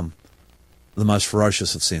overcome the most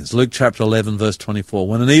ferocious of sins. Luke chapter 11, verse 24.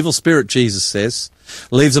 When an evil spirit, Jesus says,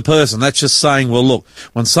 leaves a person, that's just saying, well, look,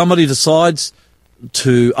 when somebody decides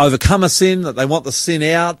to overcome a sin, that they want the sin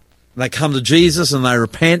out, and they come to Jesus and they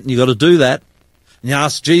repent, and you've got to do that, and you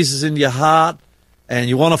ask Jesus into your heart, and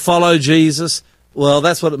you want to follow Jesus, well,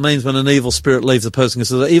 that's what it means when an evil spirit leaves a person. Because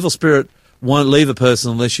the evil spirit won't leave a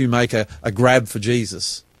person unless you make a grab for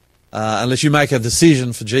Jesus. Unless you make a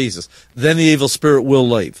decision for Jesus, then the evil spirit will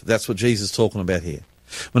leave. That's what Jesus is talking about here.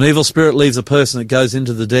 When an evil spirit leaves a person, it goes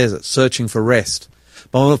into the desert searching for rest.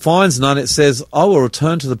 But when it finds none, it says, I will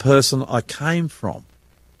return to the person I came from.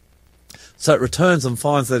 So it returns and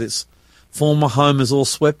finds that its former home is all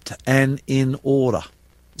swept and in order.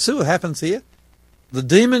 See what happens here? The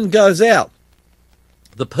demon goes out.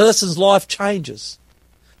 The person's life changes.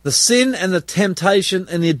 The sin and the temptation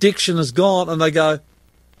and the addiction is gone, and they go,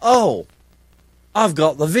 oh, I've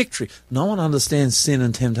got the victory. No one understands sin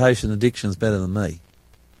and temptation and addictions better than me.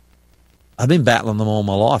 I've been battling them all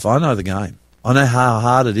my life. I know the game. I know how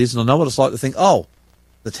hard it is, and I know what it's like to think, oh,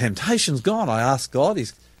 the temptation's gone. I asked God,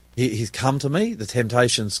 He's come to me. The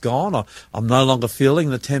temptation's gone. I'm no longer feeling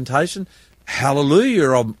the temptation.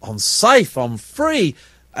 Hallelujah, I'm safe, I'm free.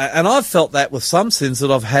 And I've felt that with some sins that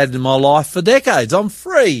I've had in my life for decades. I'm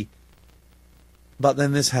free. But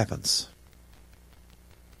then this happens.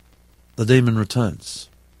 The demon returns.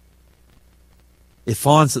 It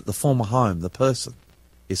finds that the former home, the person,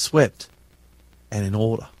 is swept and in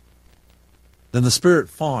order. Then the spirit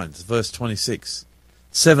finds, verse 26,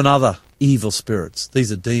 7 other evil spirits. These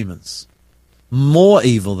are demons, more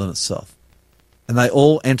evil than itself. And they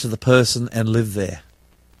all enter the person and live there.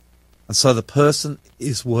 And so the person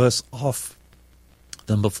is worse off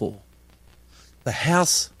than before. The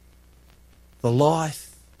house, the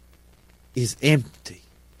life is empty.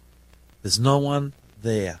 There's no one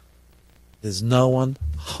there. There's no one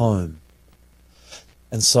home.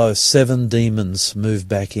 And so 7 demons move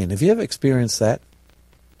back in. Have you ever experienced that?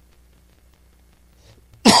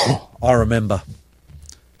 I remember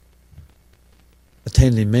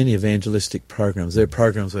attending many evangelistic programs. There are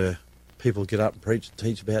programs where people get up and preach and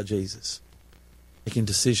teach about Jesus, making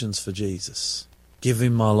decisions for Jesus,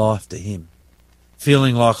 giving my life to him,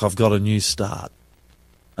 feeling like I've got a new start.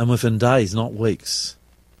 And within days, not weeks,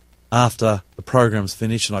 after the program's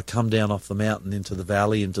finished and I come down off the mountain into the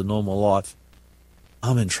valley, into normal life,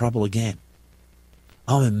 I'm in trouble again.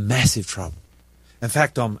 I'm in massive trouble. In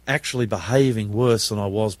fact, I'm actually behaving worse than I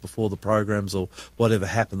was before the programs or whatever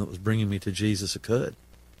happened that was bringing me to Jesus occurred.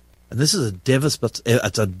 And this is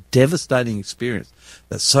it's a devastating experience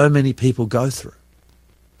that so many people go through.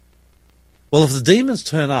 Well, if the demons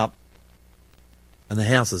turn up and the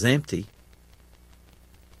house is empty,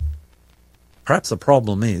 perhaps the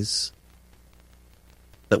problem is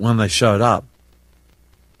that when they showed up,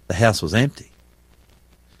 the house was empty.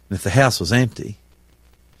 And if the house was empty,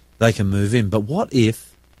 they can move in. But what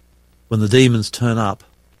if, when the demons turn up,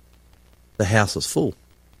 the house is full?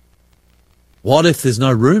 What if there's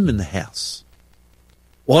no room in the house?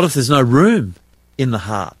 What if there's no room in the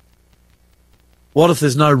heart? What if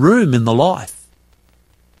there's no room in the life?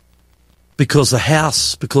 Because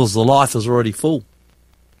the life is already full.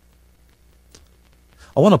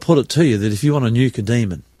 I want to put it to you that if you want to nuke a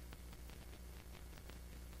demon,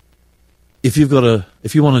 if you want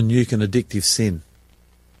to nuke an addictive sin,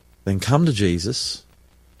 then come to Jesus,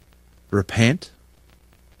 repent,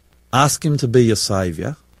 ask him to be your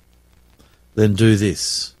saviour, then do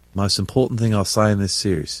this. Most important thing I'll say in this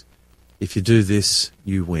series. If you do this,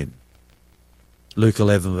 you win. Luke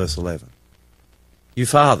 11, verse 11. You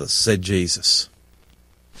fathers, said Jesus,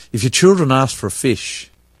 if your children ask for a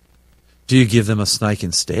fish, do you give them a snake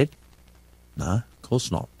instead? No, of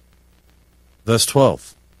course not. Verse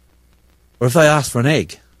 12. Or if they ask for an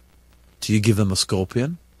egg, do you give them a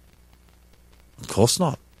scorpion? Of course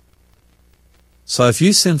not. So if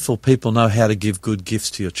you sinful people know how to give good gifts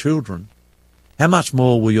to your children, how much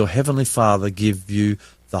more will your Heavenly Father give you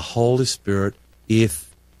the Holy Spirit if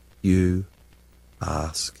you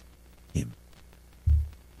ask him?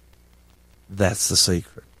 That's the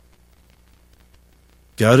secret.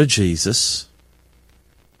 Go to Jesus,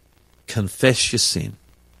 confess your sin.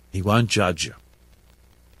 He won't judge you.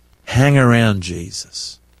 Hang around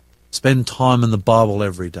Jesus. Spend time in the Bible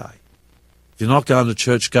every day. If you're not going to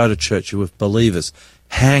church, go to church. You're with believers.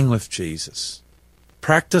 Hang with Jesus.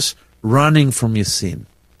 Practice running from your sin.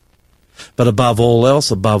 But above all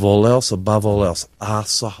else,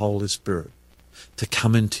 ask the Holy Spirit to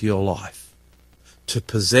come into your life, to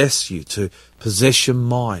possess you, to possess your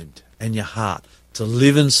mind and your heart, to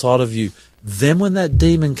live inside of you. Then when that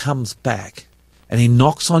demon comes back and he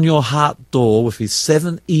knocks on your heart door with his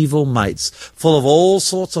 7 evil mates, full of all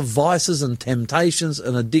sorts of vices and temptations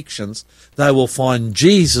and addictions, they will find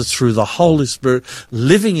Jesus through the Holy Spirit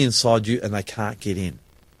living inside you, and they can't get in.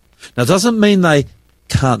 Now, it doesn't mean they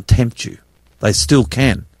can't tempt you. They still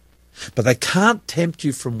can. But they can't tempt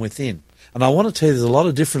you from within. And I want to tell you, there's a lot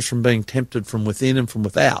of difference from being tempted from within and from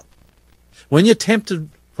without. When you're tempted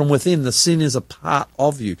from within, the sin is a part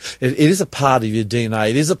of you. It is a part of your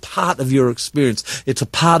DNA. It is a part of your experience. It's a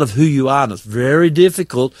part of who you are, and it's very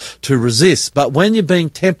difficult to resist. But when you're being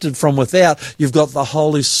tempted from without, you've got the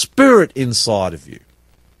Holy Spirit inside of you.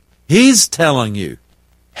 He's telling you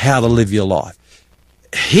how to live your life.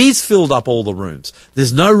 He's filled up all the rooms.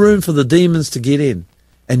 There's no room for the demons to get in.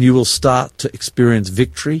 And you will start to experience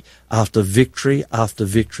victory after victory after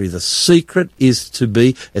victory. The secret is to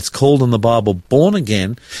be, it's called in the Bible, born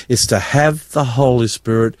again, is to have the Holy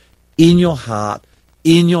Spirit in your heart,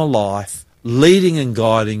 in your life, leading and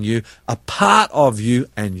guiding you, a part of you,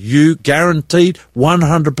 and you guaranteed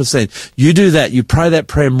 100%. You do that, you pray that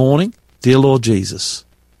prayer morning, dear Lord Jesus,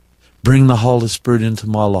 bring the Holy Spirit into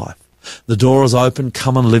my life. The door is open,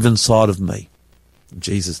 come and live inside of me. In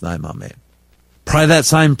Jesus' name, amen. Pray that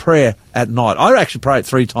same prayer at night. I actually pray it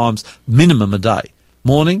 3 times minimum a day.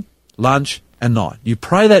 Morning, lunch, and night. You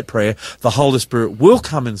pray that prayer, the Holy Spirit will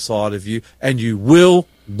come inside of you, and you will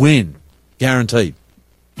win. Guaranteed.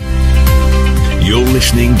 You're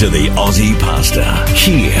listening to the Aussie Pastor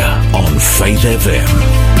here on Faith FM.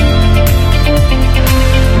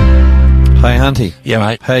 Hey, Hunty. Yeah,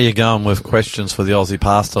 mate. How you going with questions for the Aussie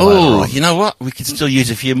Pastor? Oh, you know what? We could still use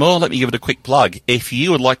a few more. Let me give it a quick plug. If you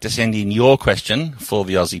would like to send in your question for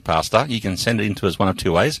the Aussie Pastor, you can send it in to us one of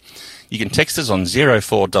 2 ways. You can text us on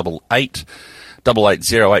 0488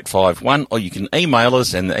 880851, or you can email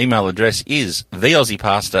us, and the email address is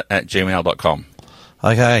theaussiepastor@gmail.com.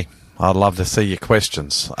 Okay. I'd love to see your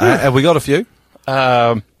questions. Have we got a few?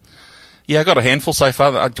 Yeah, I got a handful so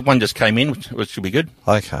far. One just came in, which should be good.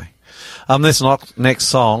 Okay. This next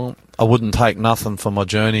song, I Wouldn't Take Nothing for My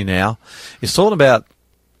Journey Now, is talking about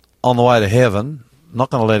on the way to heaven, not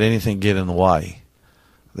going to let anything get in the way.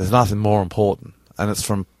 There's nothing more important. And it's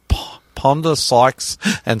from Ponder, Sykes,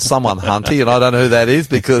 and someone Hunty, and I don't know who that is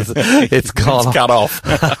because it's gone. It's cut off.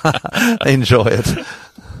 Enjoy it.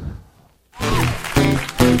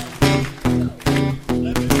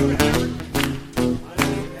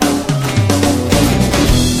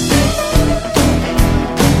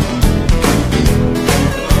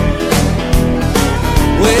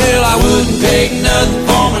 Take nothing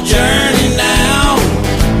for my journey now.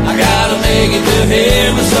 I gotta make it to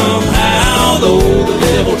heaven somehow. Though the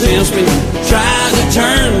devil tempts me, tries to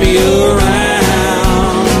turn me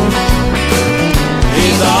around.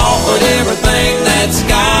 He's offered everything that's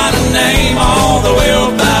got a name, all the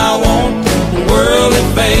wealth I want, worldly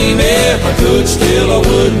fame. If I could still, I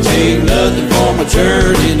wouldn't take nothing for my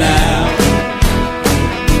journey now.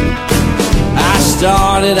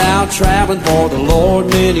 Started out traveling for the Lord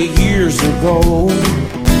many years ago.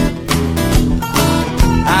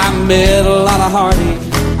 I met a lot of heartache,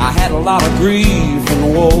 I had a lot of grief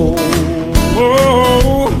and woe.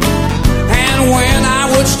 And when I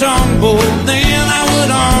would stumble, then I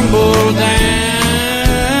would humble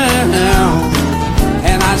down.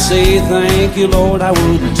 And I'd say, thank you, Lord, I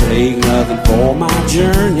wouldn't take nothing for my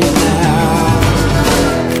journey now.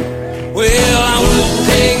 Well, I wouldn't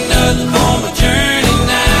take nothing for my journey.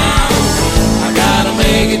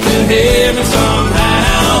 Make it to heaven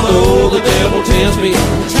somehow. Though the devil tempts me,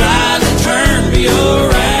 tries to turn me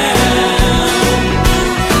around.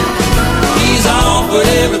 He's offered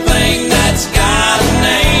everything that's got a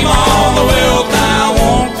name, all the wealth I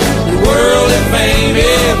want, and worldly fame.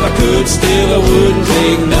 If I could still, I wouldn't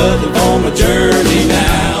take nothing for my journey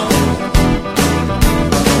now.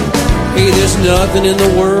 Hey, there's nothing in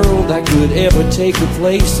the world that could ever take the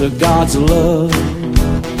place of God's love.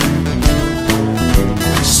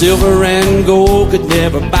 Silver and gold could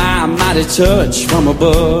never buy a mighty touch from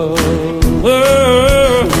above.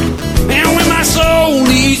 And when my soul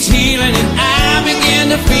needs healing and I begin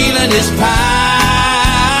to feel His power,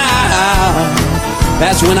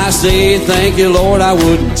 that's when I say, thank you, Lord, I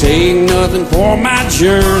wouldn't take nothing for my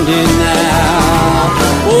journey now.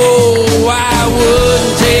 Oh, I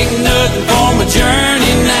wouldn't take nothing for my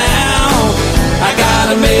journey now. I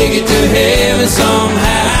gotta make it to heaven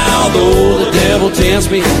somehow. Though the devil tempts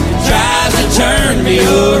me, tries to turn me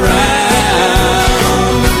around.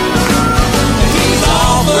 He's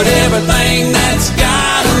offered everything that's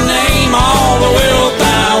got a name, all the wealth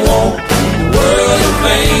I want, the world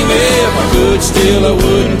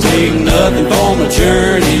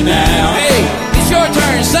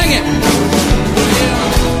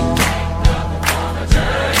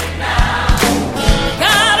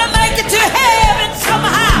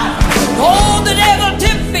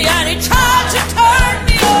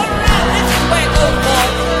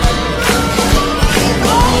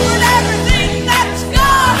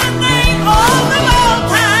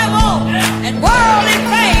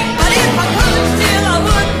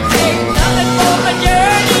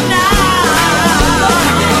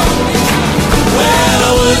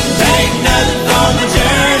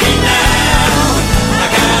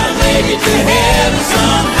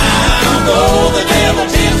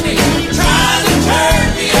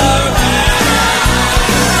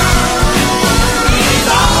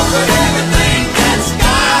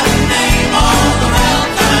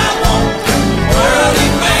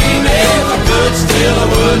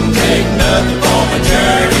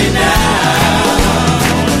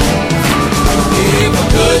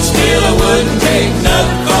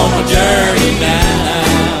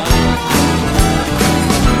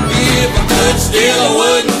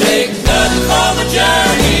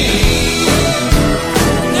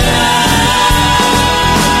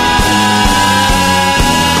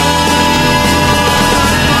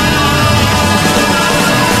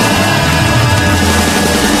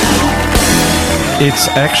It's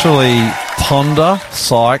actually Ponder,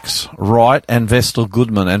 Sykes, Wright, and Vestal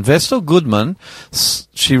Goodman. And Vestal Goodman,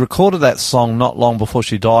 she recorded that song not long before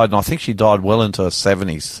she died, and I think she died well into her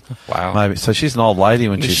 70s. Wow. Maybe. So she's an old lady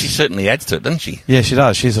when She certainly adds to it, doesn't she? Yeah, she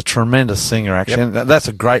does. She's a tremendous singer, actually. Yep. And that's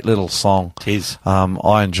a great little song. It is.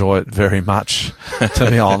 I enjoy it very much,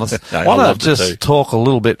 to be honest. No, Why I don't I loved it just too. talk a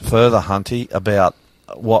little bit further, Hunty, about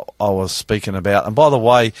what I was speaking about. And by the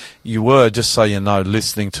way, you were, just so you know,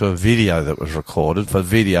 listening to a video that was recorded for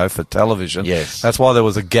television. Yes. That's why there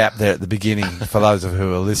was a gap there at the beginning for those of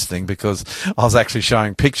who are listening, because I was actually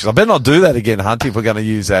showing pictures. I better not do that again, Hunty, if we're going to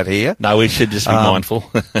use that here. No, we should just be mindful.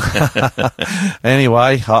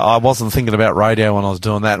 Anyway, I wasn't thinking about radio when I was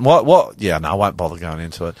doing that. And yeah, no, I won't bother going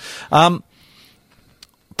into it.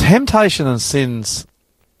 Temptation and sins,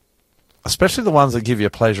 especially the ones that give you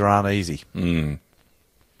pleasure, aren't easy. Mm.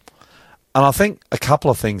 And I think a couple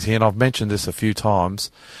of things here, and I've mentioned this a few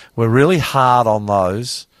times, we're really hard on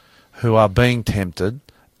those who are being tempted,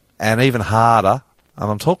 and even harder, and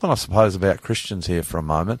I'm talking, I suppose, about Christians here for a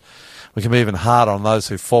moment, we can be even harder on those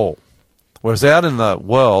who fall. Whereas out in the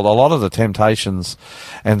world, a lot of the temptations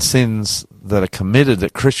and sins that are committed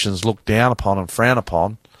that Christians look down upon and frown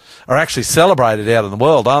upon are actually celebrated out in the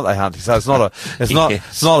world, aren't they, Hunty? So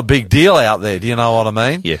it's not a big deal out there. Do you know what I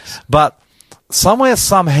mean? Yes. But somewhere,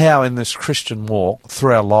 somehow in this Christian walk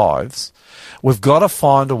through our lives, we've got to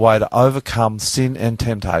find a way to overcome sin and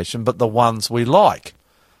temptation, but the ones we like.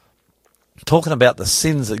 Talking about the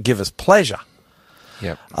sins that give us pleasure.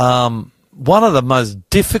 Yep. One of the most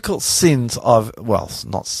difficult challenges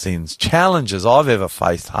I've ever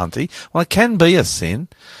faced, Hunty, well, it can be a sin,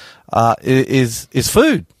 is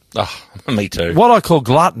food. Oh, me too. What I call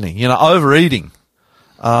gluttony, overeating.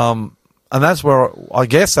 And that's where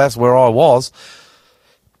I was.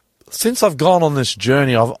 Since I've gone on this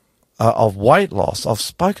journey of weight loss, I've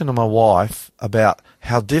spoken to my wife about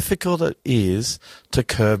how difficult it is to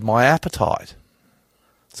curb my appetite.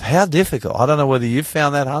 It's how difficult. I don't know whether you've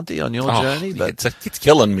found that, Hunty, on your journey, but it's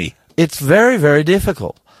killing me. It's very, very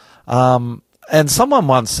difficult. And someone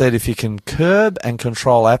once said, if you can curb and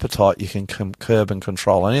control appetite, you can curb and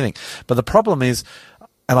control anything. But the problem is,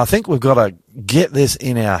 and I think we've got to get this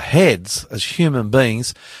in our heads as human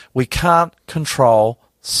beings, we can't control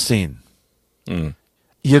sin. Mm.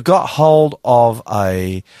 You got hold of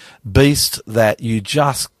a beast that you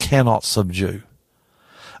just cannot subdue.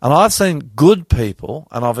 And I've seen good people,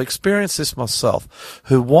 and I've experienced this myself,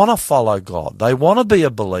 who want to follow God. They want to be a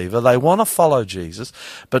believer. They want to follow Jesus.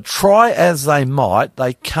 But try as they might,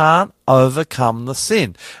 they can't overcome the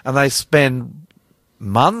sin. And they spend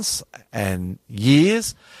months and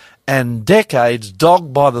years and decades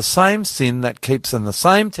dogged by the same sin that keeps them the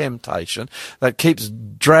same temptation, that keeps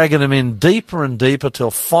dragging them in deeper and deeper till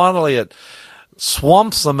finally it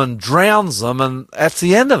swamps them and drowns them, and that's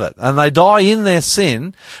the end of it. And they die in their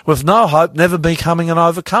sin with no hope, never becoming an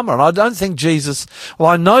overcomer. And I don't think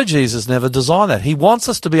I know Jesus never designed that. He wants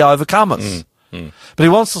us to be overcomers. But he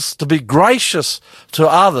wants us to be gracious to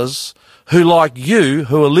others who, like you,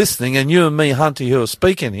 who are listening, and you and me, Hunty, who are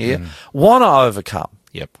speaking here, want to overcome.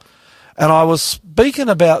 Yep. And I was speaking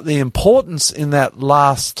about the importance in that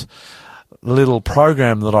last little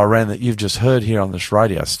program that I ran that you've just heard here on this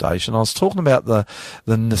radio station. I was talking about the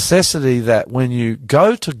necessity that when you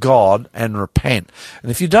go to God and repent, and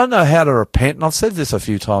if you don't know how to repent, and I've said this a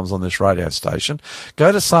few times on this radio station,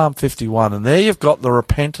 go to Psalm 51, and there you've got the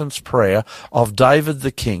repentance prayer of David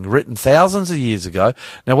the king, written thousands of years ago.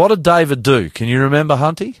 Now, what did David do? Can you remember,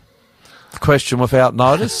 Hunty? Question without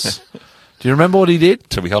notice. Do you remember what he did?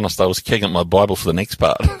 To be honest, I was kicking up my Bible for the next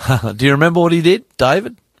part. Do you remember what he did,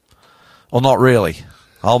 David? Or not really?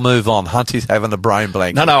 I'll move on. Hunty's having a brain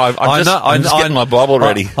blank. No, I'm just getting my Bible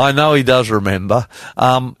ready. I know he does remember.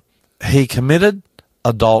 He committed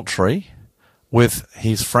adultery with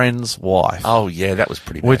his friend's wife. Oh, yeah, that was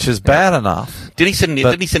pretty bad. Which is bad enough. Did he send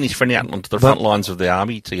his friend out onto the front lines of the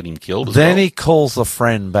army to get him killed as Then well? he calls the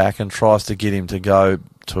friend back and tries to get him to go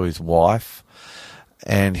to his wife.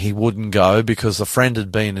 And he wouldn't go because the friend had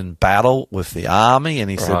been in battle with the army. And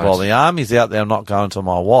he said, well, the army's out there, I'm not going to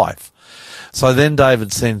my wife. So then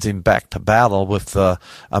David sends him back to battle with a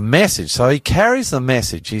message. So he carries the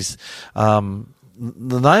message. He's the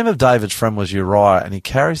name of David's friend was Uriah, and he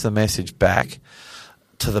carries the message back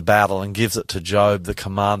to the battle and gives it to Joab, the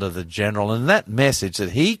commander, the general. And that message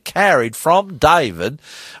that he carried from David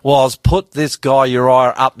was, put this guy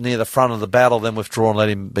Uriah up near the front of the battle, then withdraw and let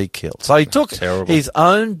him be killed. So he took his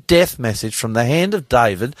own death message from the hand of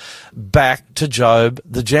David back to Joab,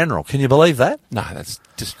 the general. Can you believe that? No, that's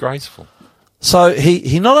disgraceful. So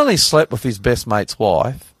he not only slept with his best mate's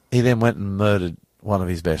wife, he then went and murdered one of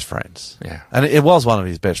his best friends. Yeah. And it was one of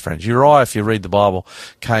his best friends. Uriah, if you read the Bible,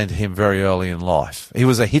 came to him very early in life. He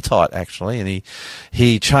was a Hittite, actually, and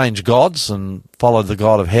he changed gods and followed the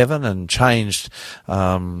God of heaven and changed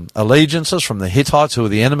allegiances from the Hittites, who were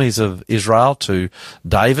the enemies of Israel, to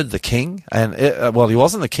David, the king. And, he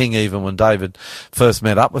wasn't the king even when David first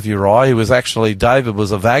met up with Uriah. David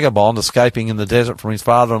was a vagabond escaping in the desert from his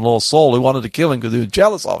father-in-law Saul, who wanted to kill him because he was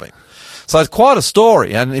jealous of him. So it's quite a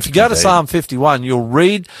story. And if you go to Psalm 51, you'll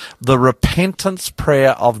read the repentance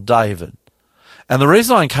prayer of David. And the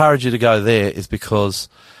reason I encourage you to go there is because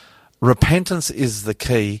repentance is the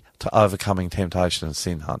key to overcoming temptation and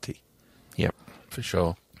sin, Hunty. Yep, for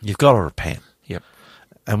sure. You've got to repent. Yep.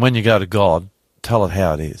 And when you go to God, tell it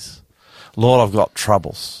how it is. Lord, I've got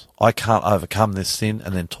troubles. I can't overcome this sin,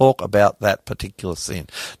 and then talk about that particular sin.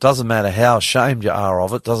 Doesn't matter how ashamed you are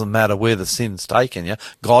of it. Doesn't matter where the sin's taken you.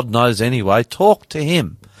 God knows anyway. Talk to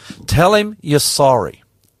him. Tell him you're sorry.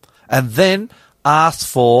 And then ask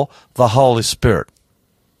for the Holy Spirit.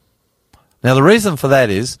 Now, the reason for that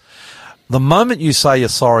is the moment you say you're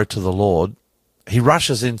sorry to the Lord, he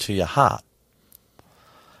rushes into your heart.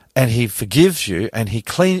 And he forgives you, and he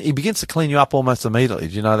begins to clean you up almost immediately.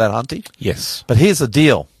 Do you know that, Hunty? Yes. But here's the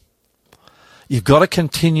deal. You've got to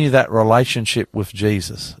continue that relationship with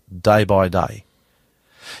Jesus day by day.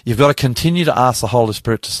 You've got to continue to ask the Holy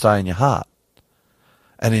Spirit to stay in your heart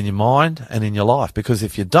and in your mind and in your life. Because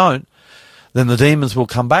if you don't, then the demons will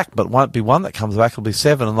come back, but won't be one that comes back. It'll be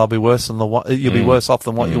 7, and they'll be worse than you'll be worse off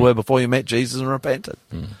than what you were before you met Jesus and repented.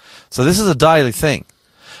 So this is a daily thing.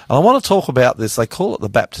 And I want to talk about this. They call it the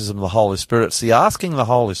baptism of the Holy Spirit. It's the asking the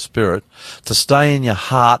Holy Spirit to stay in your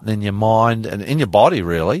heart and in your mind and in your body,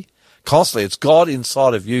 really. Constantly. It's God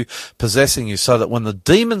inside of you, possessing you, so that when the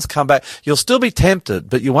demons come back, you'll still be tempted,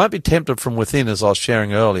 but you won't be tempted from within, as I was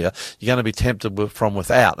sharing earlier. You're going to be tempted from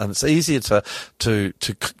without. And it's easier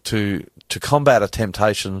to combat a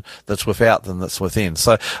temptation that's without than that's within.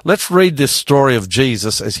 So let's read this story of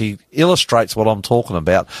Jesus as he illustrates what I'm talking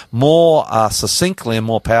about more succinctly and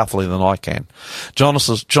more powerfully than I can.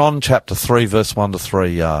 John chapter 3, verse 1 to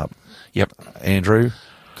 3. Yep. Andrew?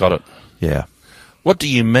 Got it. Yeah. What do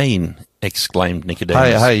you mean? Exclaimed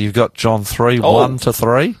Nicodemus. Hey, you've got John 3, 1 to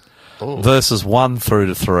 3, verses 1 through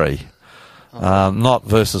to 3. Not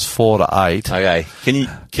verses 4 to 8. Okay.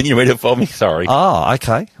 Can you read it for me? Sorry. Oh,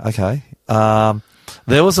 okay.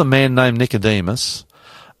 There was a man named Nicodemus,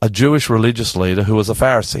 a Jewish religious leader who was a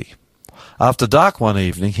Pharisee. After dark one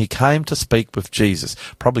evening, he came to speak with Jesus.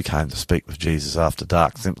 Probably came to speak with Jesus after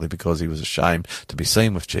dark simply because he was ashamed to be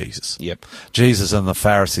seen with Jesus. Yep. Jesus and the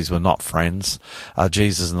Pharisees were not friends.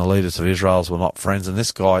 Jesus and the leaders of Israel were not friends, and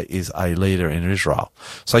this guy is a leader in Israel.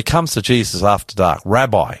 So he comes to Jesus after dark.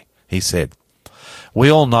 Rabbi, he said, we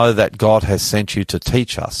all know that God has sent you to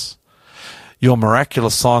teach us. Your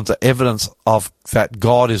miraculous signs are evidence of that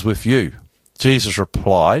God is with you. Jesus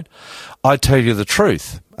replied, I tell you the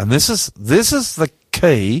truth. And this is the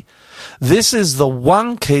key. This is the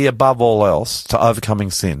one key above all else to overcoming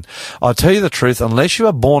sin. I tell you the truth, unless you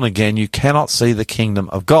are born again, you cannot see the kingdom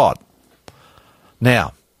of God.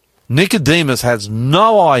 Now, Nicodemus has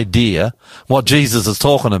no idea what Jesus is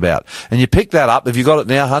talking about. And you pick that up. Have you got it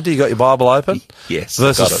now, Hunty? You got your Bible open? Yes.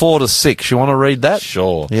 Verses 4 to 6. You want to read that?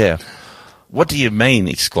 Sure. Yeah. What do you mean?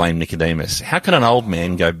 Exclaimed Nicodemus. How can an old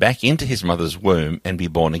man go back into his mother's womb and be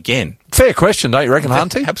born again? Fair question, don't you reckon,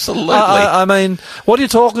 Hunty? Absolutely. I mean, what are you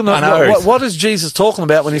talking about? I know. What is Jesus talking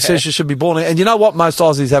about when he says you should be born again? And you know what? Most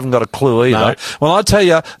Aussies haven't got a clue either. No. When I tell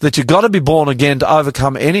you that you've got to be born again to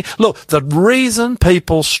overcome any... Look, the reason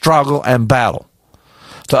people struggle and battle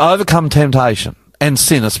to overcome temptation and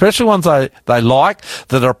sin, especially ones they like,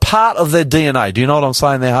 that are part of their DNA. Do you know what I'm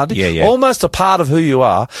saying there, Hunty? Yeah. Almost a part of who you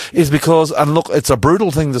are is because, and look, it's a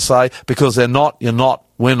brutal thing to say, because they're not, you're not,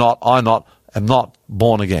 we're not, I'm not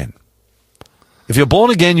born again. If you're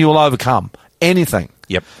born again, you will overcome anything.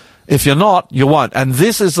 Yep. If you're not, you won't. And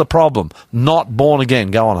this is the problem. Not born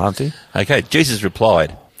again. Go on, Hunty. Okay, Jesus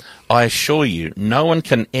replied, I assure you, no one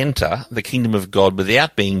can enter the kingdom of God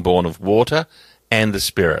without being born of water and the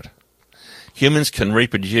Spirit. Humans can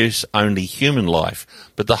reproduce only human life,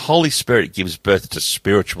 but the Holy Spirit gives birth to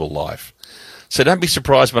spiritual life. So don't be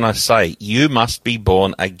surprised when I say, you must be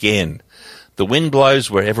born again. The wind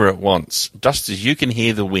blows wherever it wants, just as you can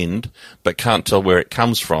hear the wind, but can't tell where it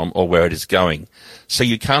comes from or where it is going. So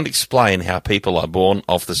you can't explain how people are born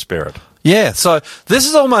of the Spirit. Yeah, so this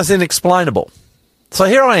is almost inexplainable. So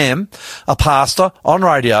here I am, a pastor on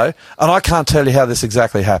radio, and I can't tell you how this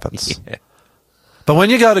exactly happens. Yeah. But when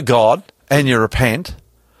you go to God and you repent,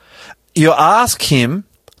 you ask him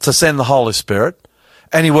to send the Holy Spirit,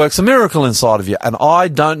 and he works a miracle inside of you. And I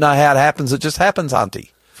don't know how it happens. It just happens,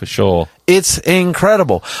 Hunty. For sure. It's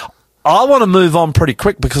incredible. I want to move on pretty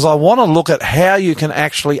quick because I want to look at how you can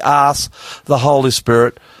actually ask the Holy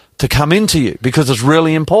Spirit to come into you, because it's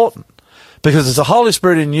really important. Because it's the Holy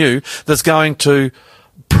Spirit in you that's going to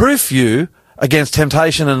proof you against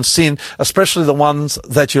temptation and sin, especially the ones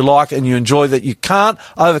that you like and you enjoy that you can't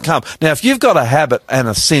overcome. Now, if you've got a habit and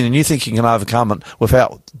a sin and you think you can overcome it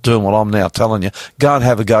without doing what I'm now telling you, go and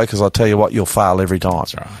have a go, because I tell you what, you'll fail every time.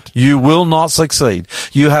 That's right. You will not succeed.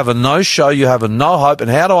 You have a no-show. You have a no hope.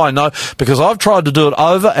 And how do I know? Because I've tried to do it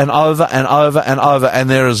over and over and over and over, and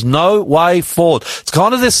there is no way forward. It's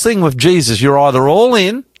kind of this thing with Jesus. You're either all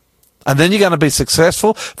in, and then you're going to be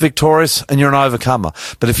successful, victorious, and you're an overcomer.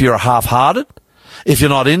 But if you're half-hearted, if you're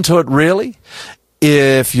not into it really,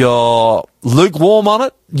 if you're lukewarm on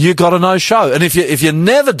it, you've got a no-show. And if you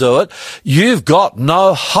never do it, you've got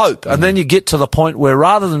no hope. And then you get to the point where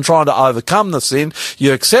rather than trying to overcome the sin,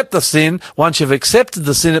 you accept the sin. Once you've accepted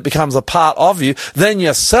the sin, it becomes a part of you. Then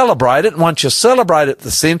you celebrate it. And once you celebrate it, the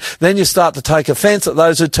sin, then you start to take offence at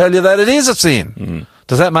those who tell you that it is a sin.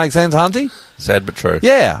 Does that make sense, Hunty? Sad but true.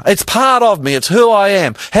 Yeah, it's part of me. It's who I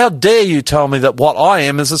am. How dare you tell me that what I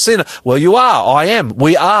am is a sinner? Well, you are. I am.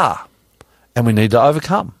 We are. And we need to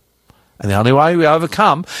overcome. And the only way we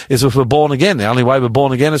overcome is if we're born again. The only way we're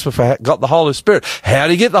born again is if we've got the Holy Spirit. How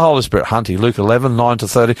do you get the Holy Spirit? Hunty, Luke 11,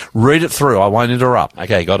 9-30. Read it through. I won't interrupt.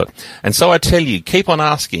 Okay, got it. And so I tell you, keep on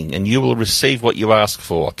asking, and you will receive what you ask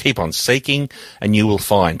for. Keep on seeking, and you will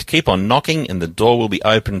find. Keep on knocking, and the door will be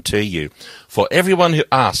opened to you. For everyone who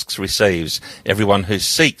asks receives, everyone who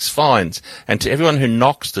seeks finds, and to everyone who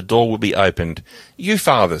knocks the door will be opened. You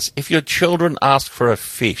fathers, if your children ask for a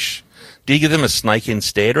fish, do you give them a snake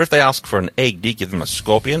instead? Or if they ask for an egg, do you give them a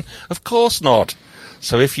scorpion? Of course not.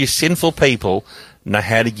 So if you sinful people know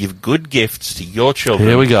how to give good gifts to your children,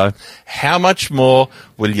 here we go, how much more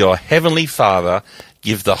will your heavenly Father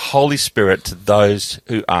give the Holy Spirit to those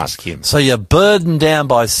who ask him? So you're burdened down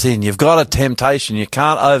by sin. You've got a temptation you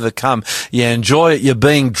can't overcome. You enjoy it. You're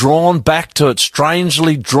being drawn back to it,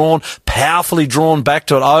 strangely drawn, powerfully drawn back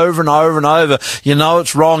to it over and over and over. You know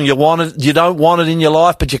it's wrong. You want it. You don't want it in your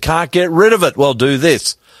life, but you can't get rid of it. Well, do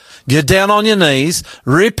this. Get down on your knees,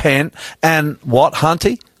 repent, and what,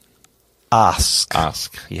 Hunty? Ask.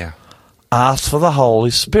 Ask, yeah. Ask for the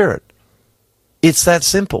Holy Spirit. It's that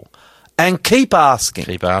simple. And keep asking.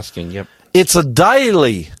 Keep asking, yep. It's a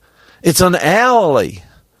daily, it's an hourly,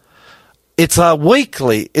 it's a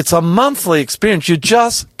weekly, it's a monthly experience. You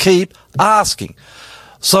just keep asking.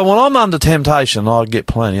 So when I'm under temptation, I get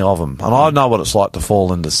plenty of them. And I know what it's like to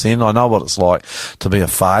fall into sin. I know what it's like to be a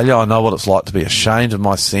failure. I know what it's like to be ashamed of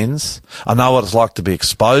my sins. I know what it's like to be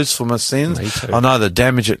exposed for my sins. Me too. I know the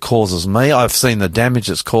damage it causes me. I've seen the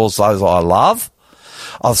damage it's caused those I love.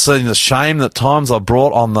 I've seen the shame that times I've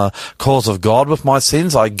brought on the cause of God with my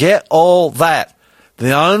sins. I get all that.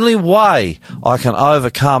 The only way I can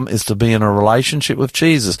overcome is to be in a relationship with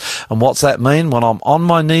Jesus. And what's that mean? When I'm on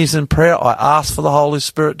my knees in prayer, I ask for the Holy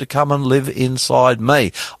Spirit to come and live inside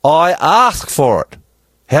me. I ask for it.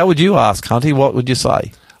 How would you ask, Hunty? What would you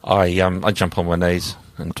say? I jump on my knees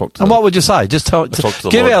and talk to them. And what would you say? Just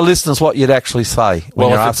give our listeners what you'd actually say when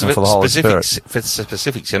you're asking for the Holy Spirit. If it's a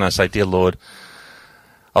specific sin, I say, Dear Lord,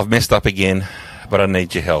 I've messed up again, but I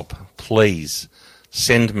need your help. Please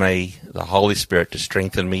send me the Holy Spirit to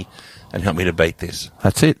strengthen me and help me to beat this.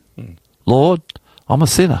 That's it. Lord, I'm a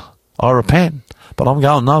sinner. I repent, but I'm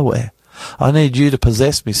going nowhere. I need you to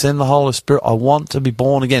possess me. Send the Holy Spirit. I want to be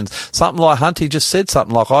born again. Something like Hunty just said,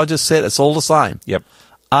 something like I just said. It's all the same. Yep.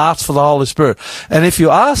 Ask for the Holy Spirit. And if you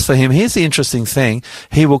ask for him, here's the interesting thing.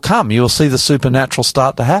 He will come. You will see the supernatural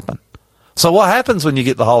start to happen. So what happens when you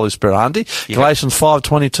get the Holy Spirit, Hunty? Yep. Galatians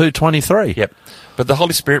 5:22-23. Yep. But the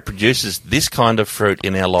Holy Spirit produces this kind of fruit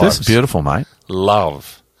in our lives. This is beautiful, mate.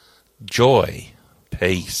 Love, joy,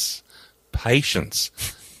 peace, patience,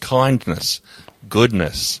 kindness,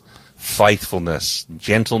 goodness, faithfulness,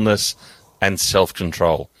 gentleness, and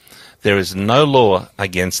self-control. There is no law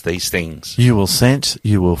against these things. You will sense,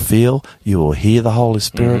 you will feel, you will hear the Holy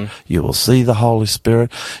Spirit, you will see the Holy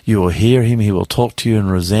Spirit, you will hear him, he will talk to you in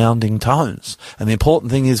resounding tones. And the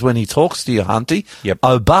important thing is when he talks to you, Hunty,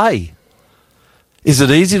 obey. Is it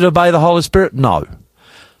easy to obey the Holy Spirit? No.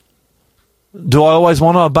 Do I always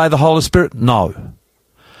want to obey the Holy Spirit? No.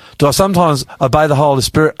 Do I sometimes obey the Holy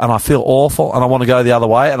Spirit and I feel awful and I want to go the other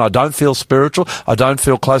way and I don't feel spiritual, I don't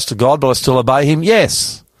feel close to God, but I still obey him?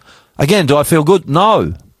 Yes. Again, do I feel good?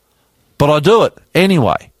 No. But I do it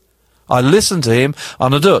anyway. I listen to him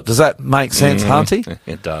and I do it. Does that make sense, Hunty?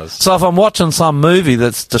 It does. So if I'm watching some movie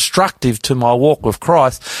that's destructive to my walk with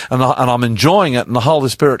Christ and I'm enjoying it and the Holy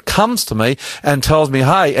Spirit comes to me and tells me,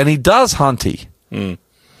 hey, and he does, Hunty.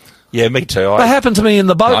 Yeah, me too. That happened to me in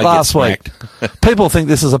the boat last week. People think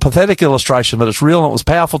this is a pathetic illustration, but it's real and it was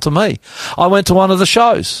powerful to me. I went to one of the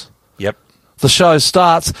shows. Yep. The show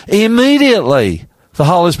starts immediately. The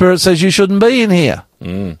Holy Spirit says, you shouldn't be in here.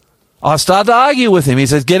 I started to argue with him. He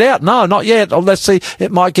says, get out. No, not yet. Oh, let's see.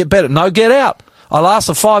 It might get better. No, get out. I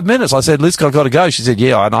lasted 5 minutes. I said, Liz, I've got to go. She said,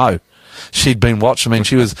 yeah, I know. She'd been watching me and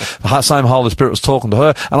the same Holy Spirit was talking to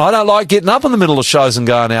her. And I don't like getting up in the middle of shows and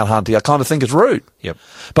going out, Hunty. I kind of think it's rude. Yep.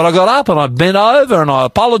 But I got up and I bent over and I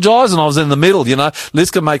apologised and I was in the middle, you know.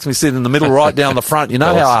 Liska makes me sit in the middle right down the front. You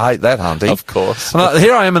know how I hate that, Hunty. Of course. And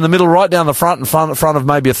here I am in the middle right down the front in front of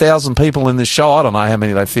maybe 1,000 people in this show. I don't know how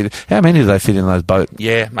many they fit. How many do they fit in those boats?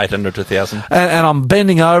 Yeah, 800 to 1,000. And I'm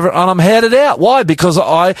bending over and I'm headed out. Why? Because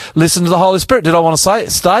I listened to the Holy Spirit. Did I want to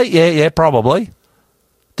stay? Yeah, probably.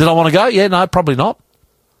 Did I want to go? Yeah, no, probably not.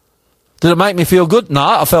 Did it make me feel good? No,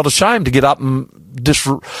 I felt ashamed to get up and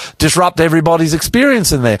disrupt everybody's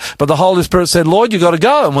experience in there. But the Holy Spirit said, Lloyd, you got to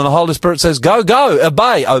go. And when the Holy Spirit says, go,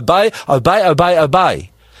 obey.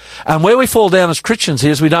 And where we fall down as Christians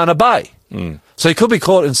here is we don't obey. So you could be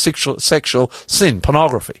caught in sexual sin,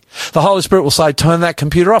 pornography. The Holy Spirit will say, turn that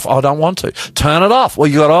computer off. I don't want to. Turn it off. Well,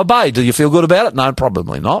 you got to obey. Do you feel good about it? No,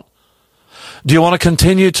 probably not. Do you want to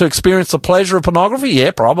continue to experience the pleasure of pornography?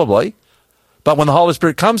 Yeah, probably. But when the Holy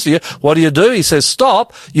Spirit comes to you, what do? He says,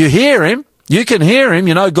 stop. You hear him. You can hear him.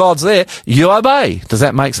 You know God's there. You obey. Does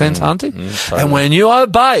that make sense, Hunty? Totally. And when you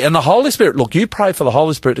obey, and the Holy Spirit, look, you pray for the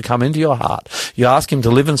Holy Spirit to come into your heart. You ask him to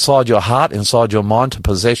live inside your heart, inside your mind, to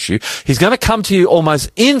possess you. He's going to come to you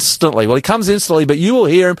almost instantly. Well, he comes instantly, but you will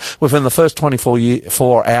hear him within the first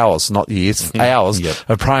 24 hours, not years, hours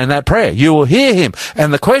of praying that prayer. You will hear him.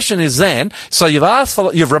 And the question is then, so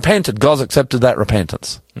you've repented. God's accepted that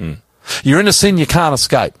repentance. You're in a sin you can't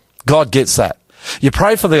escape. God gets that. You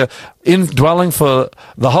pray for the indwelling for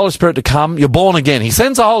the Holy Spirit to come. You're born again. He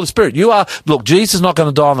sends the Holy Spirit. Look, Jesus is not going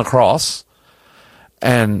to die on the cross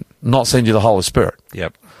and not send you the Holy Spirit.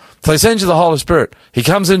 Yep. So he sends you the Holy Spirit. He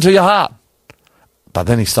comes into your heart. But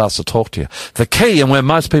then he starts to talk to you. The key, and where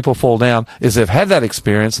most people fall down, is they've had that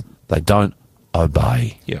experience, they don't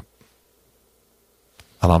obey. Yep.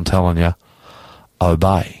 And I'm telling you,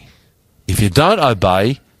 obey. If you don't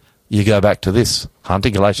obey, you go back to this,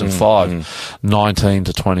 Hunty, Galatians 5:19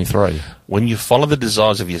 to 23. When you follow the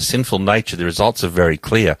desires of your sinful nature, the results are very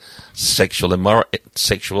clear. Sexual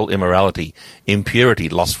immorality, impurity,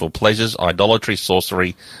 lustful pleasures, idolatry,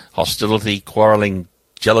 sorcery, hostility, quarreling,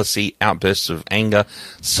 jealousy, outbursts of anger,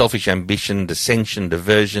 selfish ambition, dissension,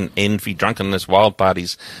 diversion, envy, drunkenness, wild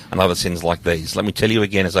parties, and other sins like these. Let me tell you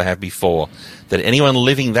again, as I have before, that anyone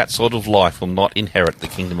living that sort of life will not inherit the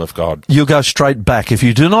kingdom of God. You'll go straight back. If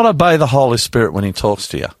you do not obey the Holy Spirit when he talks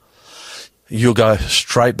to you, you'll go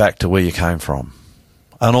straight back to where you came from.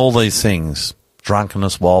 And all these things,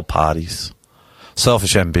 drunkenness, wild parties,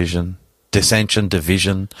 selfish ambition, dissension,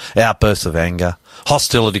 division, outbursts of anger,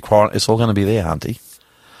 hostility, quarrel, it's all going to be there, Hunty.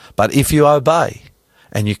 But if you obey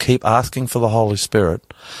and you keep asking for the Holy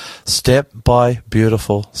Spirit, step by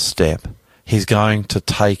beautiful step, he's going to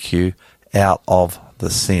take you out of the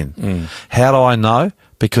sin. How do I know?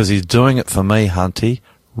 Because he's doing it for me, Hunty,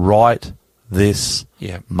 right this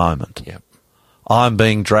moment. Yep. I'm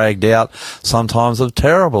being dragged out sometimes of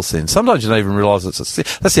terrible sin. Sometimes you don't even realise it's a sin.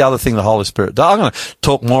 That's the other thing the Holy Spirit does. I'm going to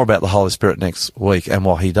talk more about the Holy Spirit next week and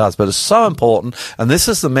what he does. But it's so important, and this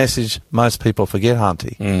is the message most people forget,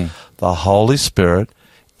 Hunty. The Holy Spirit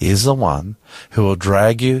is the one who will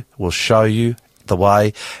drag you, will show you the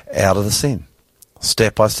way out of the sin.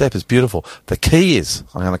 Step by step. It's beautiful. The key is,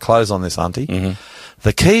 I'm going to close on this, Hunty.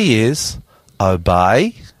 The key is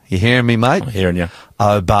obey. You hearing me, mate? I'm hearing you.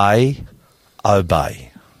 Obey.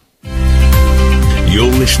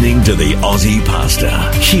 You're listening to the Aussie Pastor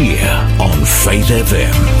here on Faith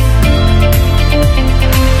FM.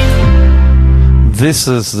 This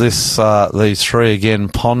is these three again,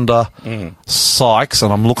 Ponder, Sykes,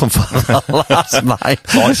 and I'm looking for the last name.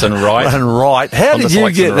 Sykes and Wright. And Wright. How did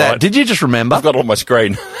you get that? Did you just remember? I've got it on my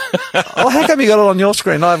screen. Well, how come you got it on your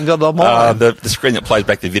screen? I haven't got it on mine. The screen that plays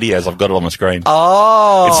back the videos, I've got it on my screen.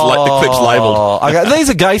 Oh. It's like the clip's labelled. Okay.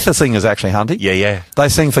 These are Gaither singers, actually, Hunty. Yeah. They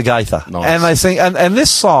sing for Gaither. Nice. And they sing, and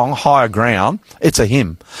this song, Higher Ground, it's a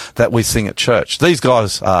hymn that we sing at church. These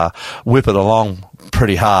guys whip it along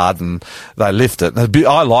pretty hard and they lift it.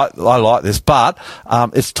 I like this, but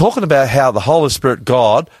it's talking about how the Holy Spirit,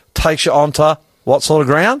 God, takes you onto What sort of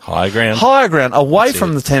ground? Higher ground. Higher ground. Away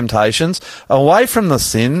from the temptations, away from the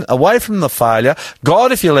sin, away from the failure.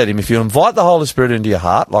 God, if you let him, if you invite the Holy Spirit into your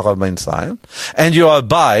heart, like I've been saying, and you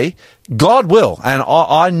obey, God will. And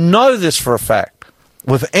I know this for a fact.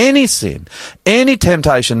 With any sin, any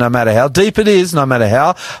temptation, no matter how deep it is, no matter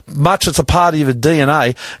how much it's a part of your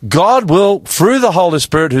DNA, God will, through the Holy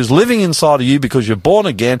Spirit who's living inside of you because you're born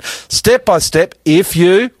again, step by step, if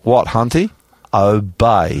you, what, Hunty?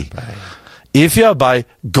 Obey. If you obey,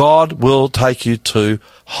 God will take you to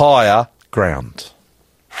higher ground.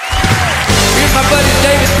 Here's my buddy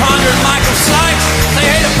David Ponder and Michael Sykes. Say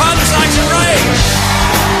hey to Ponder, Sykes, and Ray.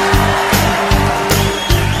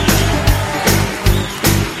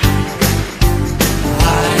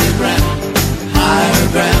 Higher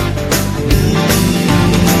ground.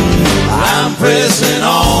 I'm pressing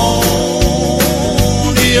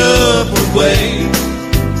on the upward way.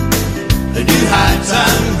 The new heights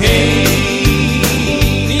I'm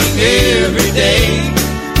gaining every day.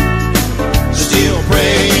 Still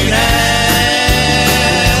praying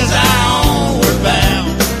as I onward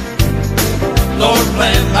bound. Lord,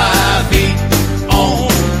 plant my feet on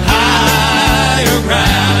higher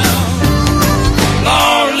ground.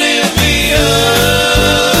 Lord, lift me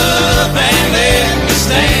up and let me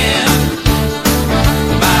stand.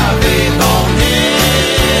 My faith on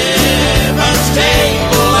heaven's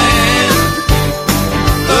table and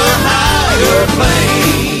the higher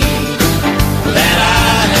plane that I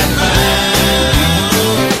have found.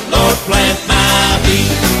 Lord, plant my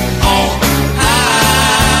feet on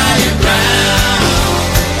higher ground.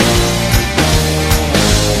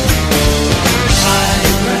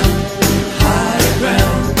 Higher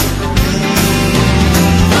ground.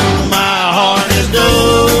 My heart has no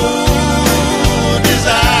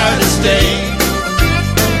desire to stay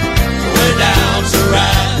where doubts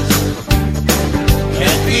arise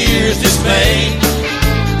and fears dismay.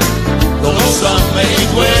 Though some may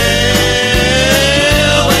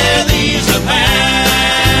dwell where these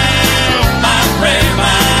abound, my prayer,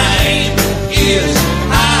 my aim is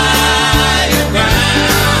higher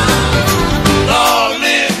ground. Lord,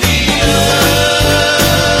 lift me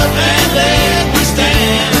up and let me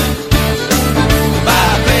stand by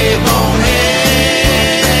faith on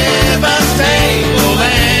heaven's table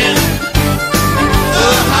and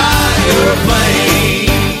the higher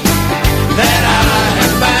plane that I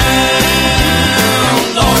have found.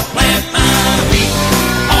 Lord, plant my feet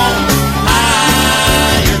on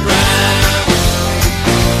higher ground.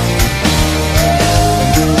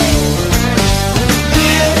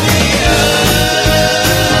 Lift me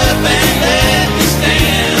up and let me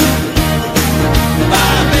stand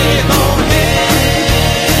by faith on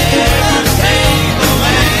heaven's table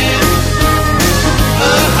and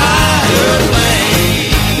the higher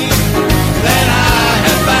plane that I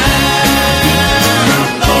have found.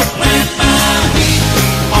 Lord, plant my feet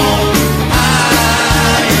on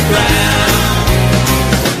higher ground.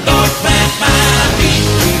 Lord, plant my feet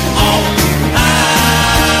on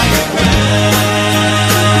higher ground.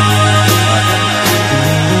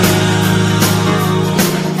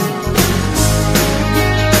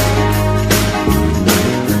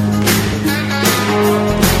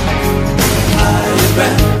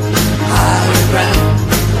 Higher ground.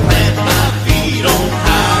 Plant my feet on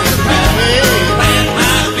higher ground. Plant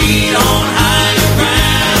my feet on higher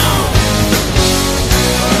ground.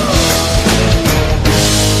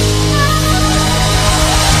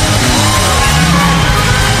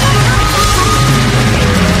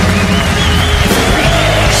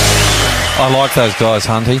 I like those guys,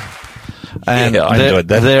 Hunty. And Yeah, I enjoyed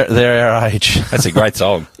that. They're our age. That's a great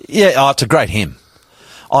song. Yeah, it's a great hymn.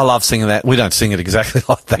 I love singing that. We don't sing it exactly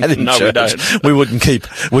like that in No, we church. don't. We wouldn't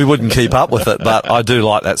keep up with it, but I do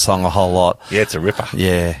like that song a whole lot. Yeah, it's a ripper.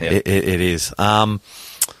 Yeah, Yeah. It is.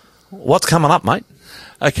 What's coming up, mate?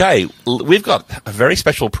 Okay, we've got a very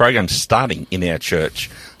special program starting in our church,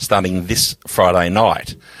 starting this Friday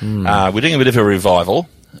night. We're doing a bit of a revival,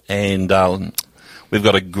 and we've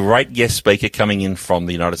got a great guest speaker coming in from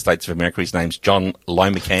the United States of America. His name's John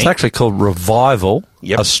Lloyd. It's actually called Revival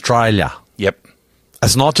Yep. Australia. Yep.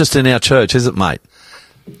 It's not just in our church, is it, mate?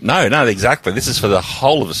 No, exactly. This is for the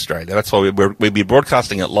whole of Australia. That's why we'll be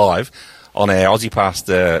broadcasting it live on our Aussie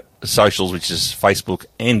Pastor socials, which is Facebook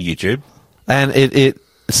and YouTube. And it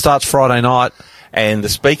starts Friday night. And the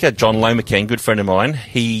speaker, John Lloyd, good friend of mine,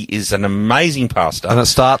 he is an amazing pastor. And it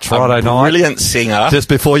starts Friday night. Brilliant singer. Just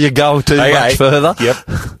before you go too much further. Yep.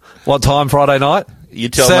 What time Friday night? You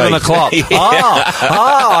tell 7 me. o'clock. Yeah.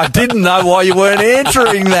 I didn't know why you weren't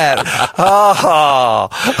answering that.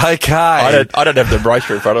 Okay. I don't have the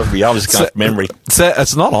brochure in front of me. I'm just going memory. So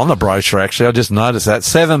it's not on the brochure, actually. I just noticed that.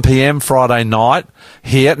 7 p.m. Friday night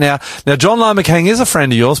here. Now, John Lomaking is a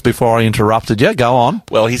friend of yours before I interrupted you. Go on.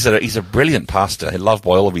 Well, he's a brilliant pastor, loved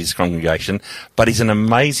by all of his congregation, but he's an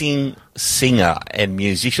amazing singer and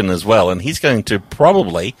musician as well. And he's going to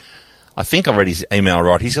probably, I think I read his email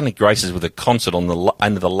right, he's going to grace us with a concert on the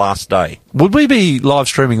end of the last day. Would we be live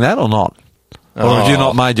streaming that or not? Or have you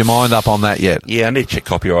not made your mind up on that yet? Yeah, I need to check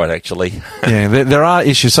copyright, actually. Yeah, there are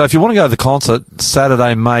issues. So if you want to go to the concert,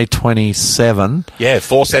 Saturday, May 27. Yeah,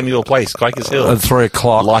 4 Samuel Place, Quakers Hill. At 3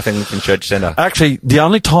 o'clock. Life Anglican Church Centre. Actually, the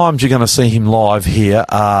only times you're going to see him live here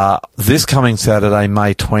are this coming Saturday,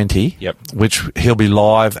 May 20. Yep. Which he'll be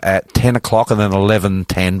live at 10 o'clock and then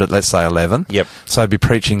 11:10, but let's say 11. Yep. So he'll be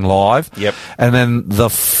preaching live. Yep. And then the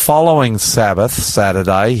following Sabbath,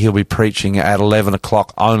 Saturday, he'll be preaching at 11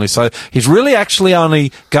 o'clock only. So he's really actually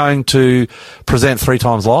only going to present 3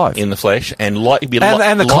 times live. In the flesh. And the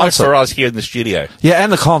live concert for us here in the studio. Yeah,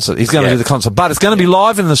 and the concert. He's going to do the concert. But it's going to be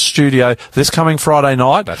live in the studio this coming Friday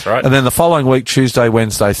night. That's right. And then the following week, Tuesday,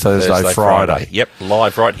 Wednesday, Thursday, Friday. Yep,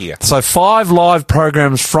 live right here. So 5 live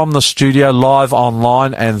programs from the studio, live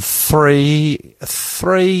online, and three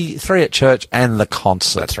at church and the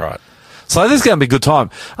concert. That's right. So this is going to be a good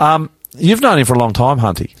time. You've known him for a long time,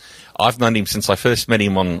 Hunty. I've known him since I first met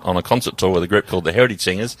him on a concert tour with a group called the Heritage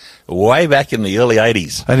Singers way back in the early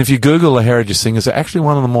 80s. And if you Google the Heritage Singers, they're actually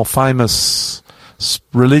one of the more famous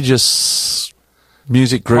religious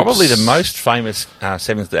music groups. Probably the most famous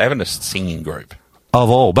Seventh-day Adventist singing group. Of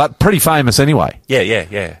all, but pretty famous anyway.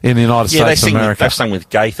 Yeah. In the United States of America. They've sung with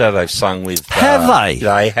Gaither, they've sung with... Have they?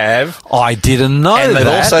 They have. I didn't know that. And they've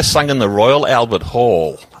also sung in the Royal Albert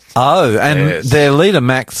Hall. Oh, and their leader,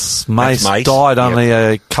 Max Mace, died only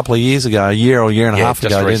a couple of years ago, a year and a half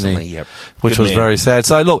ago, recently, didn't he? Yep. Which Good was man. very sad.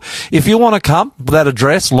 So, look, if you want to come, that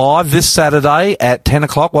address live this Saturday at 10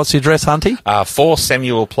 o'clock. What's the address, Hunty? 4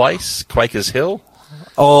 Samuel Place, Quakers Hill.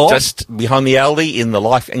 Or just behind the Aldi in the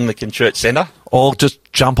Life Anglican Church Centre. Or just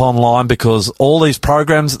jump online, because all these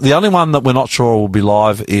programs, the only one that we're not sure will be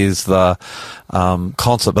live is the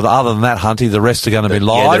concert. But other than that, Hunty, the rest are going to be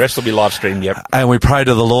live. Yeah, the rest will be live streamed, yep. And we pray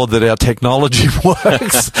to the Lord that our technology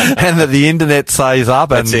works and that the internet stays up.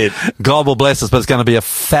 That's and it. God will bless us. But it's going to be a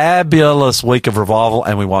fabulous week of revival,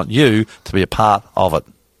 and we want you to be a part of it.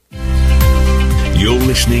 You're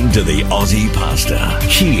listening to the Aussie Pastor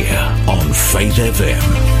here on Faith FM.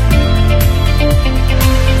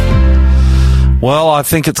 Well, I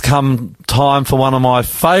think it's come time for one of my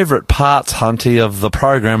favourite parts, Hunty, of the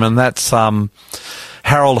program, and that's Harold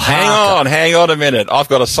Harker. Hang on a minute. I've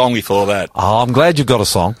got a song before that. Oh, I'm glad you've got a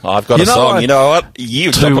song. I've got a song. You know what?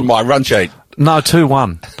 You've jumped on my run sheet. No,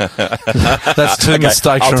 2-1. That's 2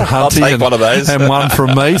 mistakes from Hunty. I'll take one of those. And 1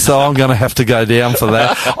 from me, so I'm going to have to go down for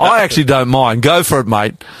that. I actually don't mind. Go for it,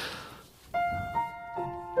 mate.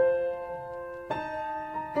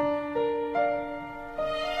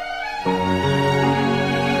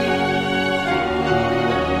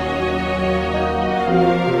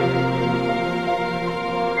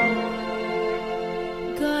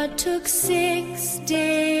 God took 6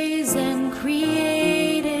 days and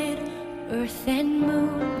created earth and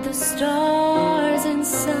moon, the stars and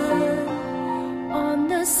sun. On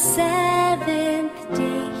the 7th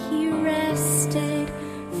day he rested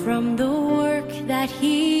from the work that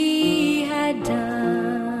he had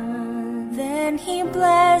done. Then he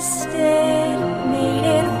blessed it, made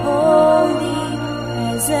it holy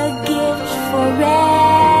as a gift for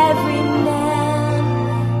every man,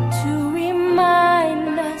 to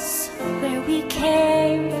remind us where we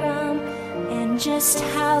came from and just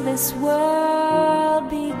how this world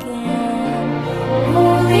began.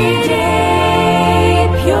 Holy day,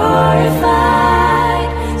 purified,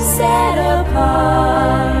 set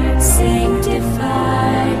apart,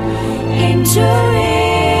 sanctified, enter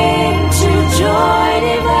into joy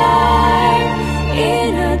divine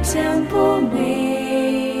in a temple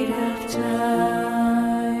made of time.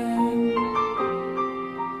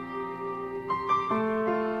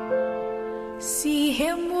 See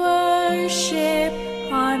him worship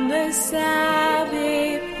on the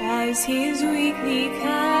Sabbath as his weekly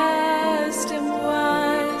custom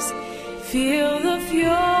was. Feel the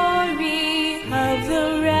fury of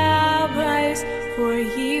the rabbis, for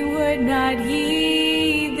he would not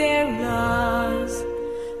heed their laws.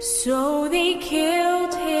 So they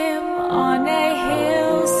killed him on a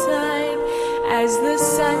hillside as the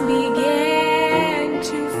sun began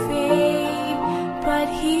to fade. But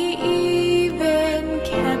he even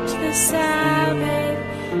kept the Sabbath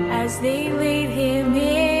as they laid him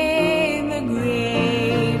in the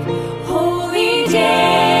grave. Holy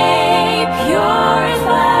day,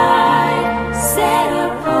 purified, set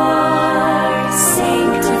apart,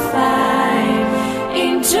 sanctified,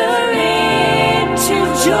 enter into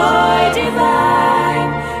joy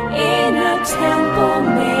divine in a temple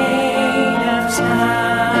made of time.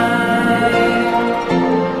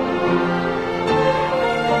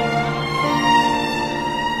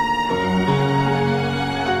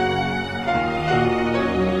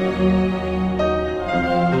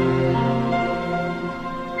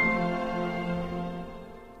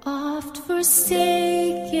 Oft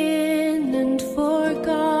forsaken and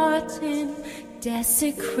forgotten,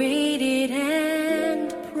 desecrated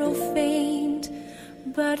and profaned,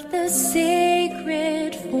 but the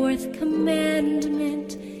sacred fourth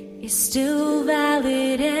commandment is still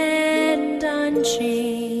valid and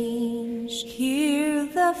unchanged. Hear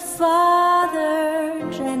the Father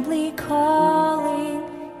gently calling,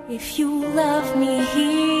 if you love me,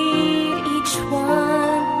 heed each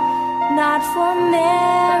one, not for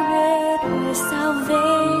merit or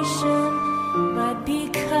salvation, but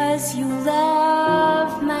because you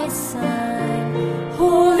love my Son.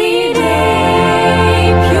 Holy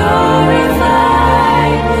day,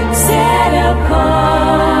 purified, set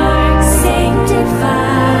apart,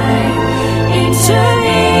 sanctified, enter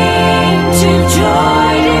into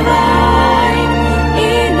joy divine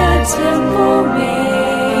in a temple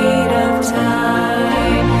made of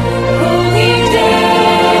time. Holy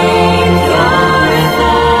day,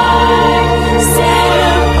 purified, set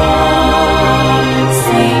apart,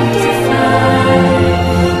 sanctified,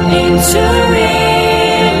 enter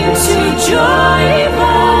into joy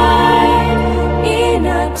divine in a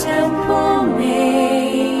temple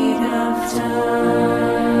made of time.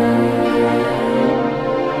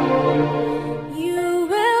 You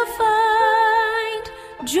will find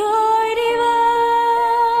joy divine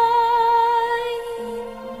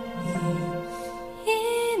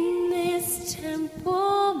in this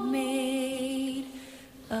temple made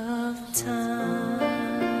of time.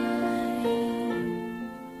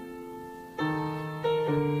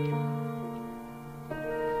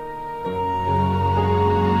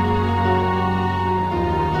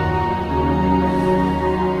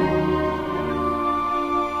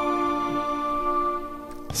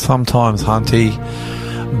 Sometimes, Hunty,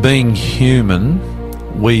 being human,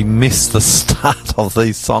 we miss the start of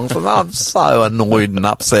these songs, and I'm so annoyed and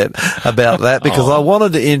upset about that because I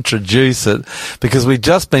wanted to introduce it because we've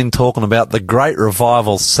just been talking about the great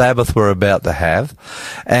revival Sabbath we're about to have,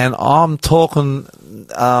 and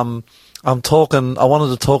I wanted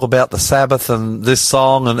to talk about the Sabbath and this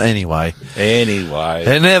song, and anyway.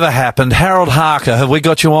 It never happened. Harold Harker, have we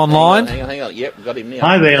got you online? Hang on. Yep, we've got him now.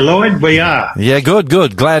 Hi there, Lloyd. We are. Yeah, good.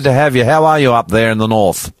 Glad to have you. How are you up there in the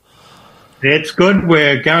north? It's good.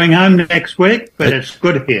 We're going home next week, but it's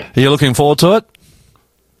good here. Are you looking forward to it?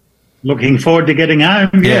 Looking forward to getting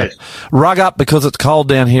home, yes. Rug up because it's cold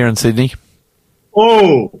down here in Sydney.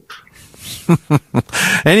 Oh,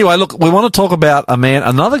 Anyway, look, we want to talk about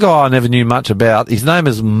another guy I never knew much about. His name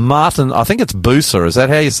is Martin, I think it's Bucer. Is that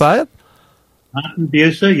how you say it? Martin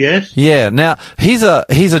Bucer, yes. Yeah. Now, he's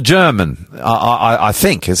a German, I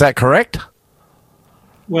think. Is that correct?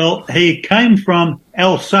 Well, he came from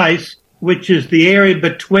Alsace, which is the area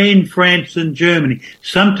between France and Germany.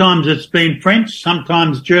 Sometimes it's been French,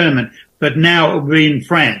 sometimes German, but now it will be in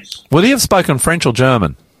France. Would he have spoken French or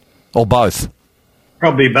German? Or both?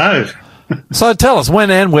 Probably both. So tell us, when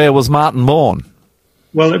and where was Martin born?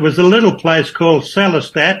 Well, it was a little place called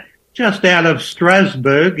Sallerstadt, just out of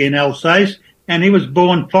Strasbourg in Alsace, and he was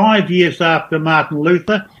born 5 years after Martin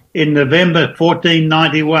Luther in November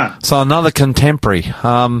 1491. So another contemporary.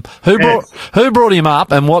 Who brought him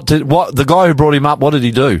up, and the guy who brought him up, what did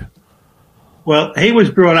he do? Well, he was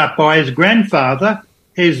brought up by his grandfather.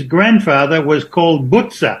 His grandfather was called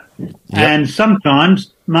Butzer, and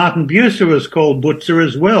sometimes Martin Bucer was called Butzer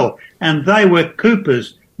as well, and they were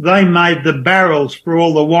coopers. They made the barrels for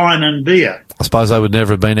all the wine and beer. I suppose they would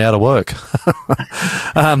never have been out of work.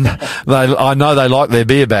 I know they liked their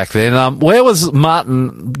beer back then. Where was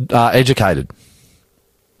Martin educated?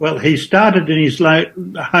 Well, he started in his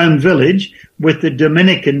home village with the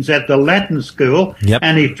Dominicans at the Latin school,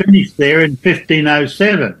 and he finished there in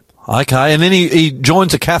 1507. Okay, and then he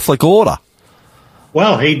joined a Catholic order.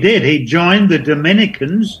 Well, he did. He joined the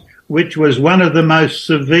Dominicans, which was one of the most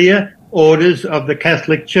severe orders of the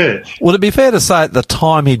Catholic Church. Would it be fair to say at the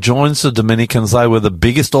time he joins the Dominicans, they were the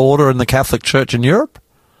biggest order in the Catholic Church in Europe?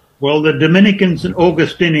 Well, the Dominicans and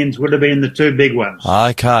Augustinians would have been the two big ones.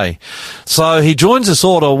 Okay. So he joins this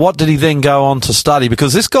order. What did he then go on to study?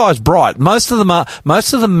 Because this guy's bright. Most of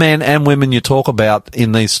the men and women you talk about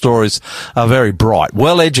in these stories are very bright,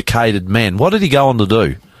 well-educated men. What did he go on to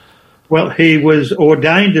do? Well, he was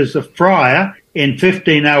ordained as a friar in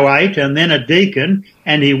 1508 and then a deacon,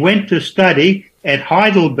 and he went to study at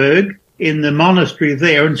Heidelberg in the monastery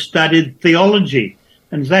there and studied theology.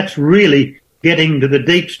 And that's really getting to the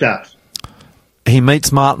deep stuff. He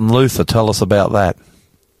meets Martin Luther. Tell us about that.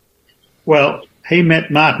 Well, he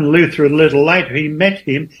met Martin Luther a little later. He met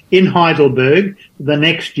him in Heidelberg the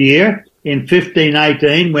next year in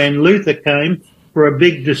 1518 when Luther came for a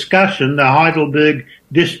big discussion, the Heidelberg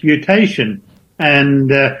Disputation.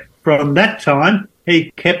 And from that time,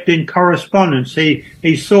 he kept in correspondence.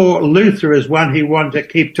 He saw Luther as one he wanted to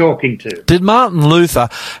keep talking to. Did Martin Luther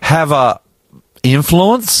have a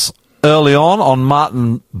influence early on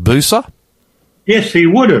Martin Bucer? Yes, he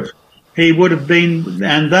would have. He would have been,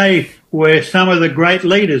 and they were some of the great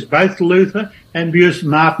leaders, both Luther and Bucer.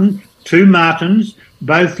 Martin, two Martins,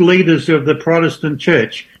 both leaders of the Protestant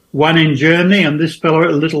church, one in Germany and this fellow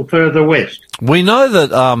a little further west. We know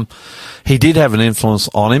that he did have an influence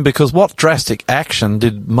on him, because what drastic action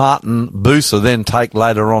did Martin Bucer then take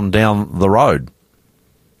later on down the road?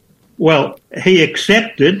 Well, he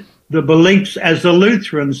accepted the beliefs as a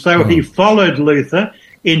Lutheran, so he followed Luther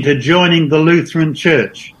into joining the Lutheran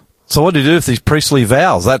Church. So what did he do with these priestly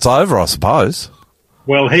vows? That's over, I suppose.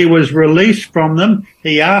 Well, he was released from them.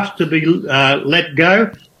 He asked to be let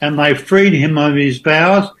go, and they freed him of his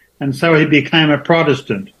vows, and so he became a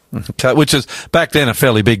Protestant. Okay, which is back then a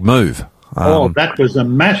fairly big move. That was a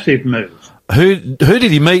massive move. Who did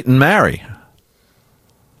he meet and marry?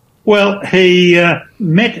 Well, he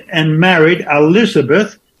met and married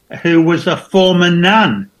Elizabeth, who was a former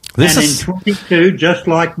nun. In 22, just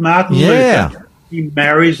like Martin Luther, he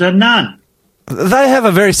marries a nun. They have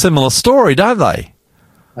a very similar story, don't they?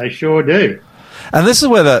 They sure do. And this is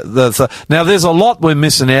where now there's a lot we're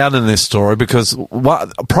missing out in this story, because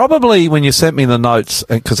probably when you sent me the notes,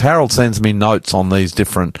 because Harold sends me notes on these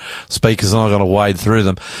different speakers and I've got to wade through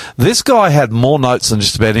them. This guy had more notes than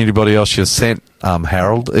just about anybody else you sent,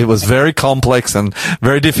 Harold. It was very complex and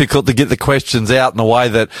very difficult to get the questions out in a way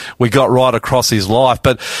that we got right across his life.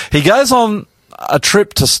 But he goes on a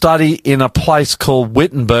trip to study in a place called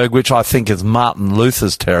Wittenberg, which I think is Martin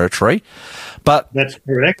Luther's territory. But that's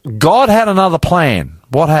correct. God had another plan.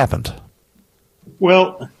 What happened?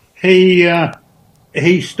 Well, he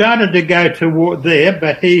started to go toward there,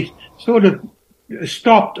 but he sort of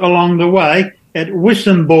stopped along the way at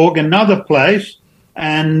Wissembourg, another place,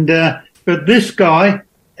 and but this guy,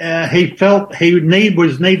 he felt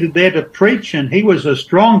was needed there to preach, and he was a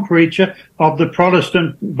strong preacher of the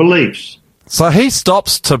Protestant beliefs. So he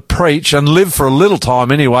stops to preach and live for a little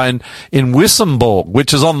time anyway in Wissembourg,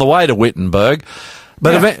 which is on the way to Wittenberg.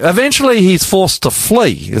 But eventually he's forced to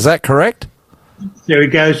flee. Is that correct? So he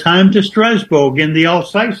goes home to Strasbourg in the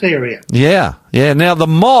Alsace area. Yeah. Now, the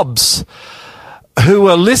mobs who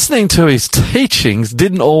were listening to his teachings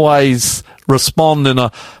didn't always respond in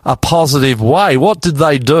a positive way. What did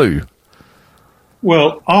they do?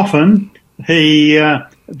 Well, often they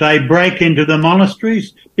break into the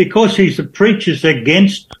monasteries because he preaches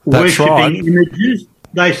against worshipping images.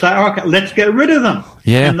 They say, okay, let's get rid of them.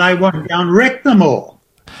 Yeah. And they want to go and wreck them all.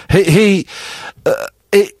 They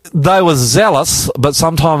were zealous, but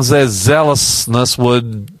sometimes their zealousness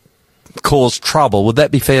would cause trouble. Would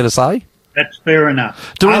that be fair to say? That's fair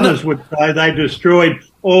enough. Others would say they destroyed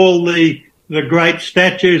all the great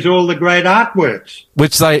statues, all the great artworks.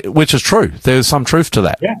 Which is true. There's some truth to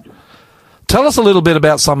that. Yeah. Tell us a little bit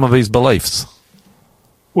about some of his beliefs.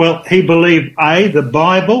 Well, he believed, the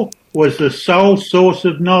Bible was the sole source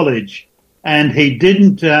of knowledge, and he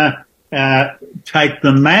didn't take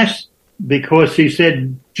the Mass because he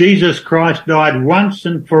said Jesus Christ died once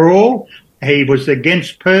and for all. He was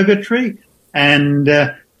against purgatory, and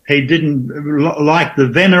he didn't like the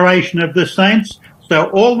veneration of the saints. So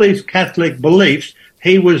all these Catholic beliefs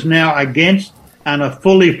he was now against, and a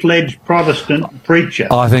fully fledged Protestant preacher.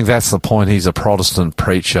 I think that's the point. He's a Protestant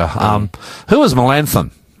preacher. Who was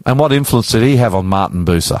Melanchthon, and what influence did he have on Martin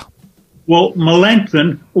Bucer? Well,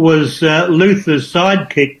 Melanchthon was Luther's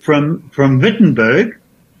sidekick from Wittenberg,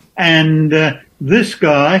 and this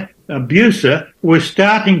guy, Bucer, was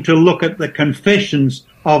starting to look at the confessions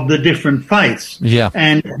of the different faiths. Yeah.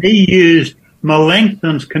 And he used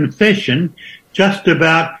Melanchthon's confession just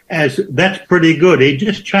about as that's pretty good. He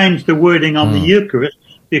just changed the wording on the Eucharist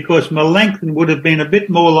because Melanchthon would have been a bit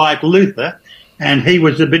more like Luther and he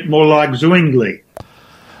was a bit more like Zwingli.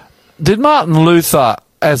 Did Martin Luther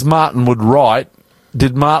as Martin would write,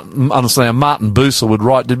 Martin Bucer would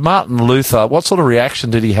write, did Martin Luther, what sort of reaction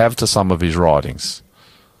did he have to some of his writings?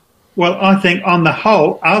 Well, I think on the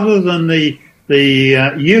whole, other than the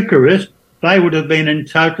Eucharist, they would have been in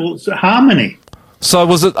total harmony. So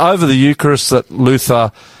was it over the Eucharist that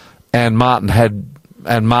Luther and Martin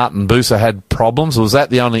Bucer had problems? Was that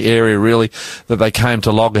the only area really that they came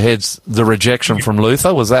to loggerheads, the rejection from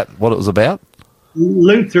Luther? Was that what it was about?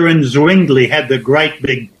 Luther and Zwingli had the great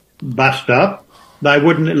big bust up.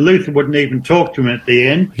 Luther wouldn't even talk to him at the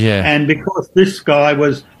end. Yeah. And because this guy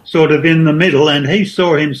was sort of in the middle and he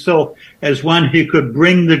saw himself as one who could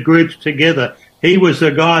bring the groups together, he was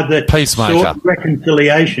a guy that Peacemaker. sought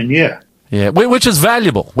reconciliation, yeah. Yeah, which is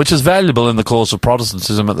valuable in the cause of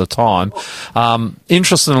Protestantism at the time.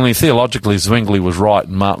 Interestingly, theologically, Zwingli was right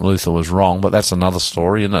and Martin Luther was wrong, but that's another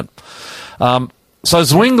story, isn't it? So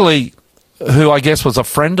Zwingli, who I guess was a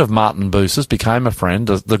friend of Martin Bucer's, became a friend,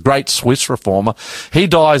 the great Swiss reformer. He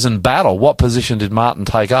dies in battle. What position did Martin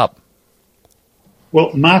take up?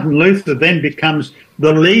 Well, Martin Luther then becomes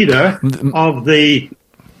the leader of the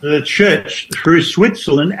church through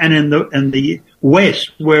Switzerland and in the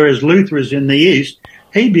west, whereas Luther is in the east.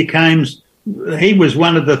 He was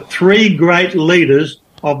one of the three great leaders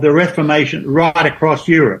of the Reformation right across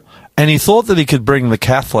Europe. And he thought that he could bring the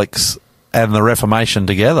Catholics and the Reformation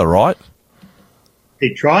together, right?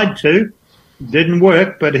 He tried to, didn't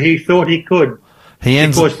work, but he thought he could.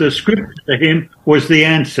 Because the scripture to him was the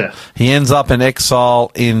answer. He ends up in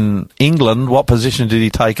exile in England. What position did he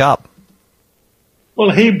take up? Well,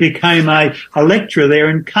 he became a lecturer there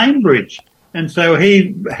in Cambridge, and so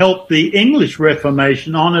he helped the English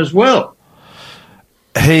Reformation on as well.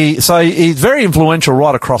 He's very influential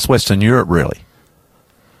right across Western Europe, really.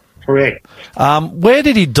 Correct. Where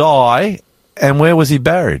did he die, and where was he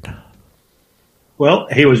buried? Well,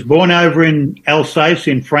 he was born over in Alsace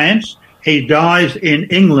in France. He dies in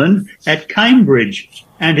England at Cambridge,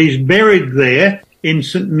 and he's buried there in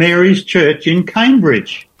St Mary's Church in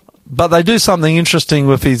Cambridge. But they do something interesting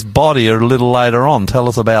with his body a little later on. Tell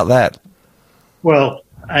us about that. Well,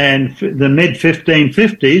 and the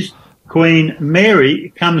mid-1550s, Queen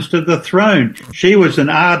Mary comes to the throne. She was an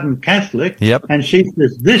ardent Catholic, yep. And she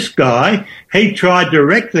says, this guy, he tried to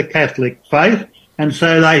wreck the Catholic faith, and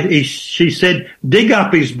so she said, dig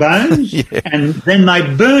up his bones, yeah. And then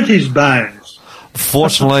they burnt his bones.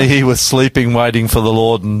 Fortunately, he was sleeping, waiting for the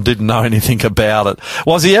Lord, and didn't know anything about it.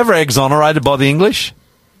 Was he ever exonerated by the English?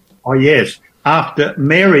 Oh, yes. After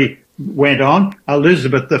Mary went on,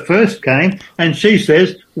 Elizabeth I came, and she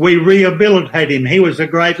says, we rehabilitate him. He was a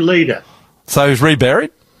great leader. So he was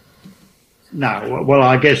reburied? No. Well,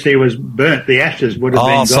 I guess he was burnt. The ashes would have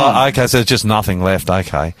been gone. Okay, so there's just nothing left.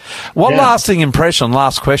 Okay. What lasting impression,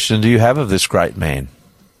 last question, do you have of this great man?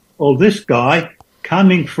 Well, this guy,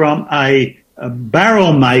 coming from a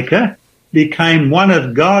barrel maker, became one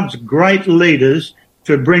of God's great leaders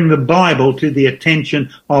to bring the Bible to the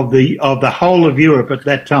attention of the whole of Europe at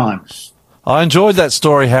that time. I enjoyed that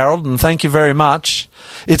story, Harold, and thank you very much.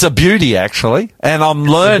 It's a beauty, actually, and I'm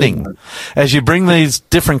learning. As you bring these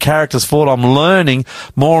different characters forward, I'm learning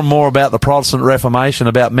more and more about the Protestant Reformation,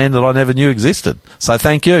 about men that I never knew existed. So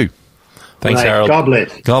thank you. Thanks, Harold. God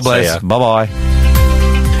bless. God bless. Bye-bye.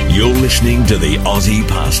 You're listening to the Aussie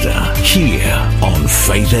Pastor here on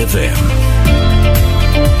Faith FM.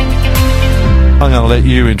 I'm going to let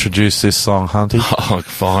you introduce this song, Hunty. Oh,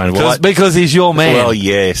 fine. Because he's your man. Well,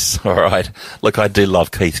 yes. All right. Look, I do love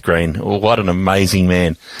Keith Green. Well, what an amazing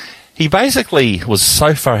man. He basically was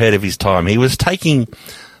so far ahead of his time. He was taking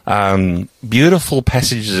beautiful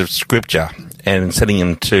passages of Scripture and setting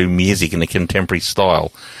them to music in a contemporary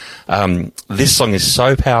style. This song is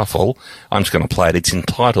so powerful, I'm just going to play it. It's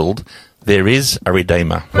entitled, There Is a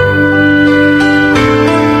Redeemer.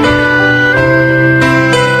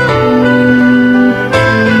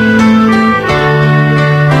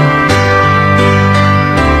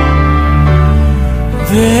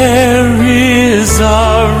 There is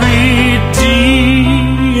a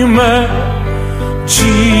Redeemer,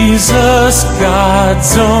 Jesus,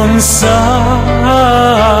 God's own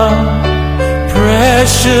Son,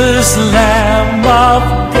 precious Lamb of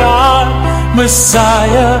God,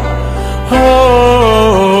 Messiah, Holy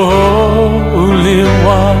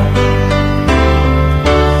One.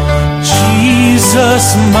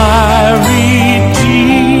 Jesus, my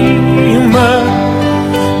Redeemer,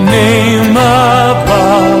 name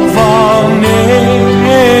above all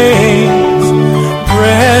names,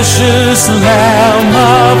 precious Lamb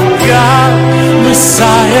of God,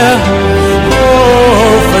 Messiah,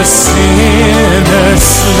 for sinners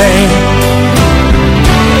slain.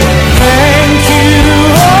 Thank you,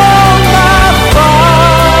 oh my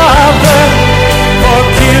Father.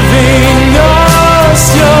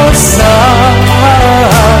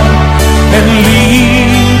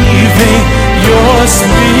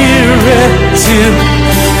 till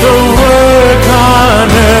the work on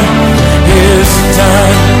earth is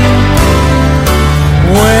done.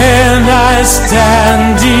 When I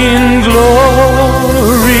stand in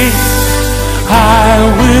glory, I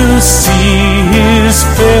will see His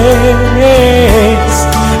face,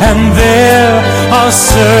 and there I'll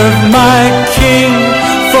serve my King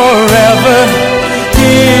forever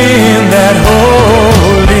in that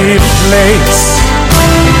holy place.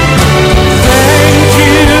 Thank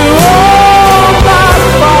you, oh my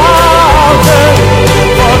Father,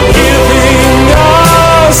 for giving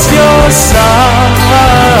us your Son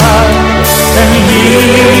and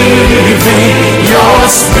leaving your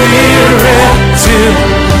Spirit till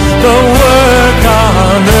the work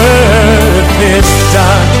on earth is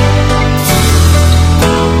done.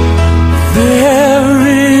 There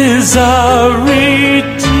is a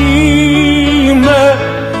Redeemer,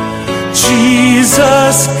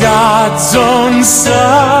 Jesus, God's own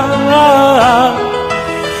Son,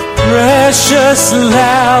 precious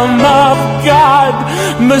Lamb of God,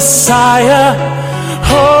 Messiah,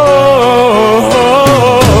 Holy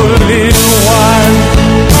One.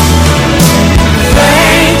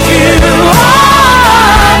 Thank you,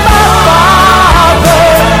 Abba Father,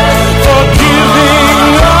 for giving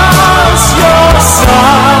us your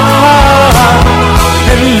Son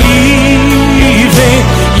and leaving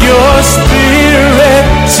your Spirit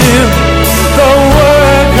till the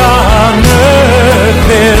work on earth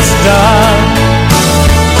is done,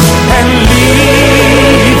 and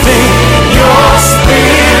leaving your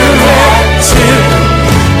Spirit till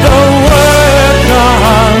the work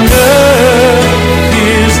on earth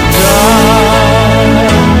is done.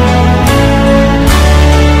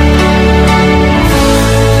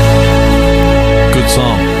 Good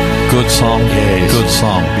song. Good song. Yes. Good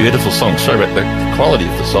song. Beautiful song. Sorry about the quality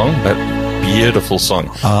of the song, but beautiful song.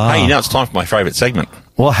 Hey, now it's time for my favourite segment.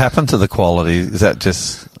 What happened to the quality? Is that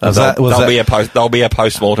just... There'll be a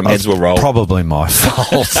post-mortem, heads will roll. Probably my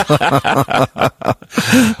fault.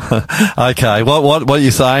 Okay, what are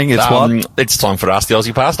you saying? It's what? It's time for Ask the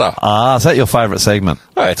Aussie Pastor. Is that your favourite segment?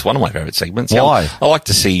 Oh, it's one of my favourite segments. Why? I like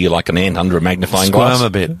to see you like an ant under a magnifying glass. Squirm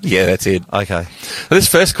a bit. Yeah, that's it. Okay. This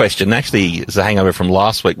first question actually is a hangover from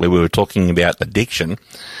last week where we were talking about addiction.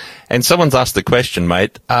 And someone's asked the question,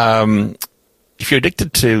 mate, if you're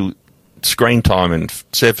addicted to screen time and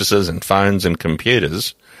surfaces and phones and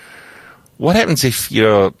computers, what happens if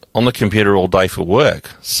you're on the computer all day for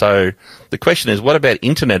work? So the question is, what about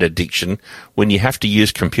internet addiction when you have to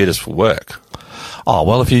use computers for work? Oh,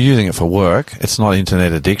 well, if you're using it for work, it's not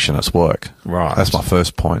internet addiction, it's work. Right. That's my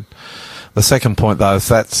first point. The second point, though, if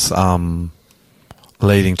that's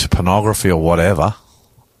leading to pornography or whatever,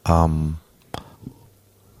 the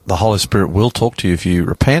Holy Spirit will talk to you if you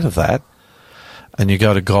repent of that and you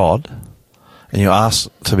go to God and you ask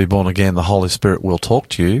to be born again. The Holy Spirit will talk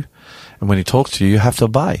to you, and when He talks to you, you have to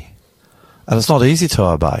obey. And it's not easy to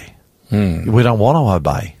obey. We don't want to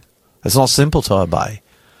obey. It's not simple to obey.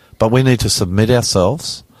 But we need to submit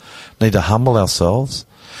ourselves, need to humble ourselves,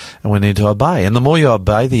 and we need to obey. And the more you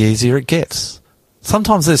obey, the easier it gets.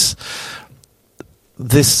 Sometimes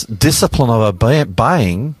this discipline of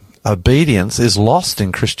obeying, obedience, is lost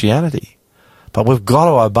in Christianity. But we've got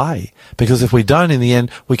to obey, because if we don't, in the end,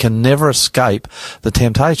 we can never escape the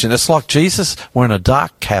temptation. It's like Jesus, we're in a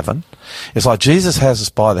dark cavern. It's like Jesus has us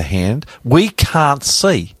by the hand. We can't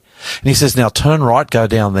see. And He says, now turn right, go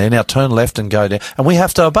down there. Now turn left and go down. And we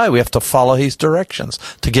have to obey. We have to follow His directions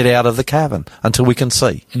to get out of the cavern until we can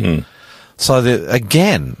see. So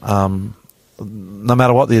again, no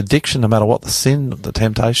matter what the addiction, no matter what the sin, the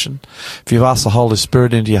temptation, if you've asked the Holy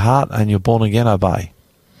Spirit into your heart and you're born again, obey.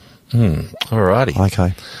 Alrighty.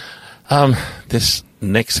 Okay. This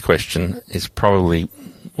next question is probably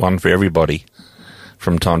one for everybody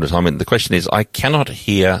from time to time. And the question is, I cannot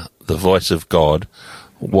hear the voice of God.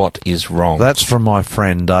 What is wrong? That's from my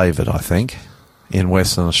friend David, I think, in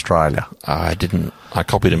Western Australia. I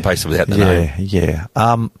copied and pasted without the name. Yeah.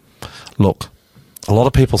 Look, a lot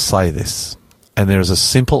of people say this, and there is a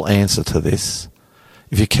simple answer to this.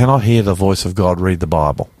 If you cannot hear the voice of God, read the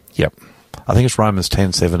Bible. Yep. I think it's Romans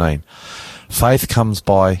 10:17. Faith comes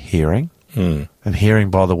by hearing, and hearing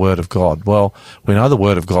by the Word of God. Well, we know the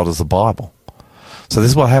Word of God is the Bible. So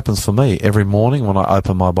this is what happens for me every morning when I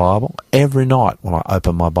open my Bible, every night when I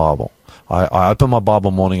open my Bible. I open my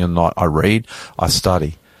Bible morning and night. I read, I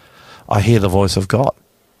study. I hear the voice of God.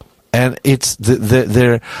 And it's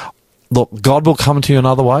look, God will come to you in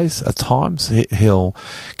other ways at times. He'll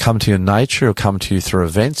come to you in nature. He'll come to you through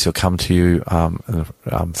events. He'll come to you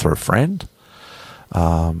through a friend.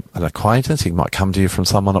 an acquaintance. He might come to you from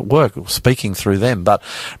someone at work, speaking through them. But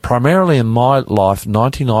primarily in my life,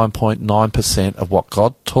 99.9% of what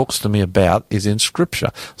God talks to me about is in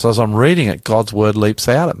Scripture. So as I'm reading it, God's Word leaps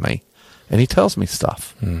out at me, and He tells me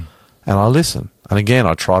stuff. And I listen. And again,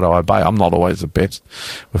 I try to obey. I'm not always the best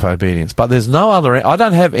with obedience. But there's no other... I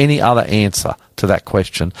don't have any other answer to that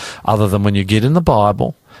question other than when you get in the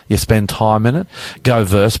Bible, you spend time in it, go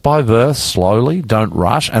verse by verse, slowly, don't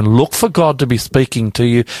rush, and look for God to be speaking to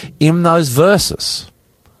you in those verses.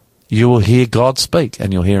 You will hear God speak,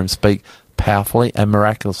 and you'll hear Him speak powerfully and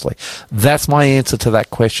miraculously. That's my answer to that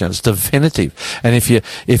question. It's definitive. And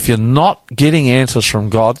if you're not getting answers from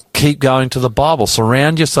God, keep going to the Bible.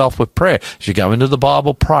 Surround yourself with prayer. As you go into the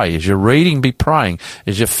Bible, pray. As you're reading, be praying.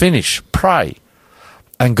 As you finish, pray.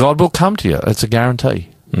 And God will come to you. It's a guarantee.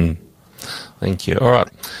 Thank you. All right.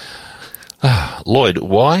 Lloyd,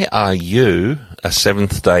 why are you a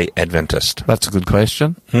Seventh-day Adventist? That's a good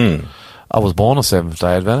question. I was born a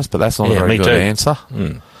Seventh-day Adventist, but that's not a very good answer.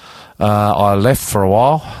 I left for a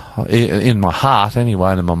while, in my heart anyway,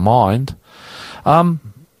 and in my mind. I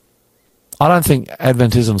don't think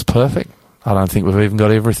Adventism's perfect. I don't think we've even got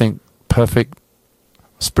everything perfect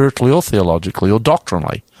spiritually or theologically or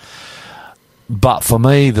doctrinally. But for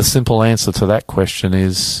me, the simple answer to that question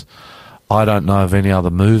is I don't know of any other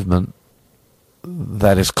movement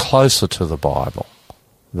that is closer to the Bible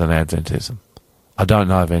than Adventism. I don't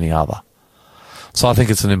know of any other. So I think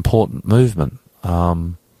it's an important movement.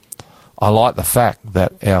 I like the fact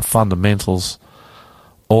that our fundamentals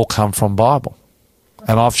all come from Bible.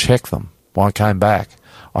 And I've checked them. When I came back,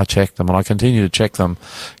 I checked them, and I continue to check them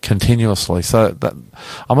continuously. So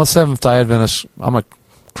I'm a Seventh-day Adventist. I'm a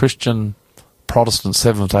Christian Protestant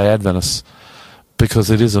Seventh-day Adventist because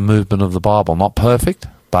it is a movement of the Bible. Not perfect,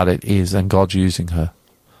 but it is, and God's using her.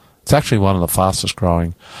 It's actually one of the fastest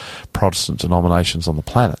growing Protestant denominations on the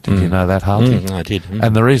planet. Did you know that, Hunty? I did.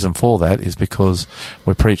 And the reason for that is because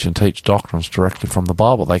we preach and teach doctrines directly from the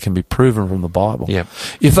Bible. They can be proven from the Bible. Yep.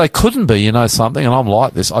 If they couldn't be, you know something, and I'm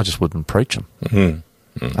like this, I just wouldn't preach them.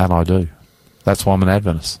 And I do. That's why I'm an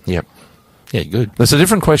Adventist. Yep. Yeah, good. There's a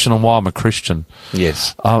different question on why I'm a Christian.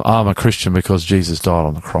 Yes. I'm a Christian because Jesus died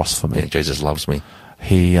on the cross for me. Yeah, Jesus loves me.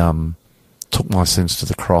 He took my sins to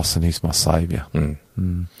the cross, and He's my saviour.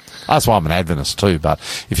 That's why I'm an Adventist too, but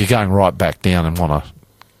if you're going right back down and want to,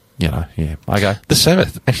 okay. The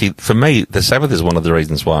Sabbath, actually, for me, the Sabbath is one of the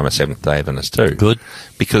reasons why I'm a Seventh-day Adventist too. Good.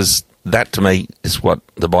 Because that, to me, is what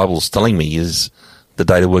the Bible's telling me is the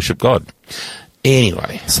day to worship God.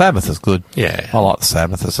 Anyway. Sabbath is good. Yeah. I like the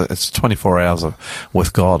Sabbath. It's 24 hours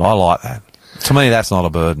with God. I like that. To me, that's not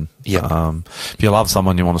a burden. Yeah. If you love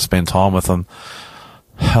someone, you want to spend time with them,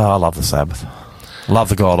 I love the Sabbath. Love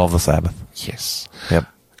the God of the Sabbath. Yes. Yep.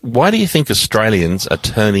 Why do you think Australians are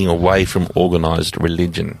turning away from organised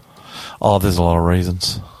religion? Oh, there's a lot of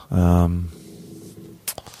reasons. I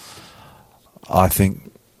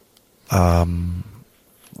think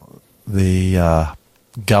the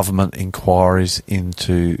government inquiries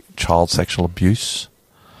into child sexual abuse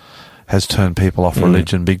has turned people off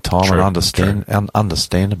religion big time. True, and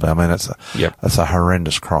understandably. I mean, that's a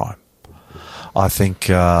horrendous crime. I think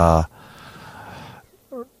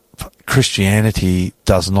Christianity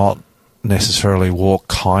does not necessarily walk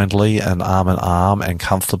kindly and arm in arm and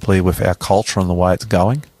comfortably with our culture and the way it's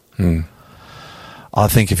going. I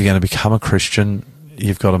think if you're going to become a Christian,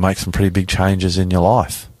 you've got to make some pretty big changes in your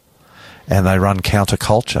life. And they run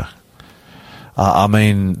counterculture. I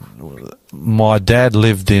mean, my dad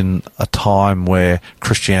lived in a time where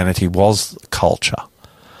Christianity was culture.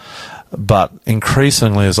 But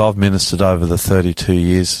increasingly, as I've ministered over the 32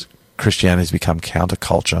 years, Christianity's become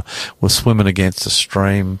counterculture. We're swimming against the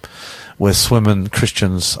stream.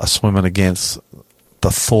 Christians are swimming against the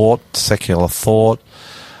thought, secular thought.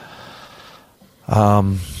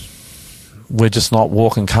 We're just not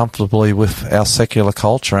walking comfortably with our secular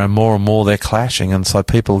culture, and more they're clashing, and so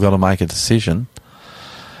people have got to make a decision.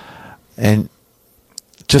 And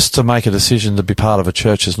just to make a decision to be part of a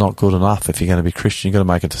church is not good enough. If you're going to be Christian, you've got to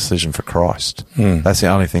make a decision for Christ. That's the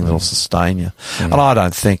only thing that will sustain you. And I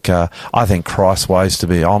don't think, I think Christ's ways to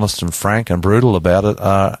be honest and frank and brutal about it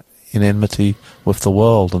are in enmity with the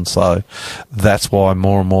world. And so that's why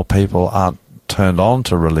more and more people aren't turned on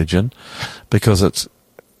to religion, because it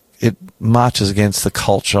marches against the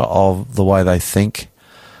culture of the way they think,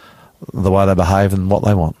 the way they behave, and what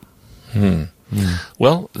they want.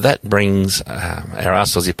 Well, that brings our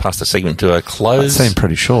Ask Aussie Pastor segment to a close. That seemed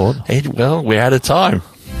pretty short. Well, we're out of time.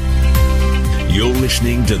 You're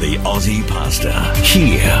listening to the Aussie Pastor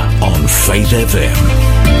here on Faith FM.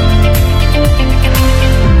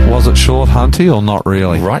 Was it short, Hunty, or not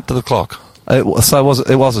really? Right to the clock. It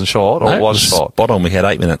wasn't short, or No, it was short? Spot on. We had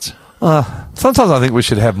 8 minutes. Sometimes I think we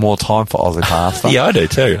should have more time for Aussie Pastor. Yeah, I do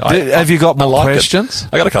too. Have you got more questions?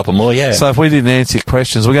 I got a couple more, yeah. So if we didn't answer your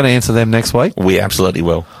questions, we're going to answer them next week? We absolutely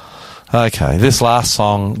will. Okay, this last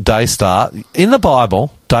song, Daystar. In the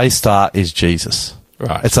Bible, Daystar is Jesus.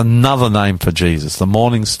 Right. It's another name for Jesus. The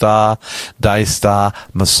Morning Star, Daystar,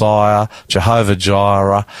 Messiah, Jehovah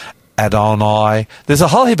Jireh, Adonai. There's a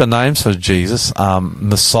whole heap of names for Jesus.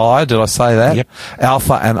 Messiah, did I say that? Yep.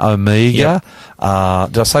 Alpha and Omega. Yep.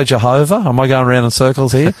 Did I say Jehovah? Am I going around in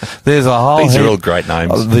circles here? There's a whole These heap. are all great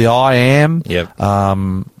names. The I Am. Yep.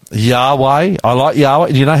 Yahweh. I like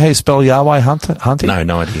Yahweh. Do you know how you spell Yahweh, Hunty? No,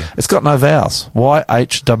 no idea. It's got no vowels.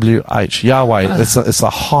 YHWH. Yahweh. It's a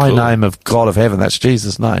high name of God of heaven. That's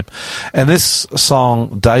Jesus' name. And this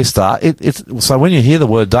song, Daystar, so when you hear the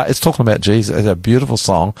word day, it's talking about Jesus. It's a beautiful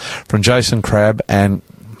song from Jason Crabb and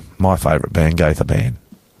my favourite band, Gaither Band.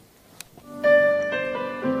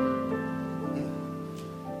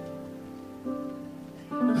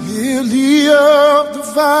 Lily of the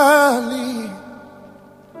valley,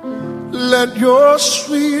 let your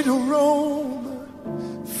sweet aroma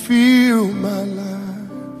fill my life.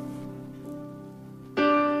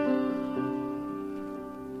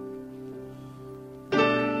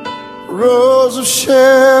 Rose of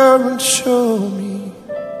Sharon, show me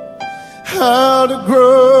how to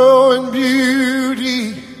grow in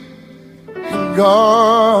beauty in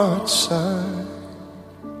God's sight.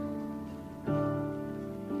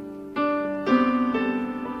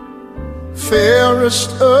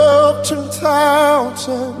 Fairest of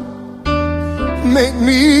 10,000, make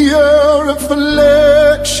me a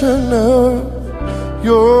reflection of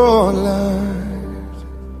your light,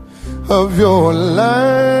 of your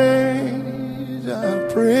light. I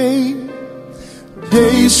pray,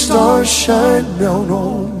 Daystar, shine down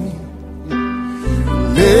on me.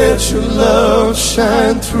 Let your love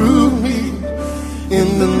shine through me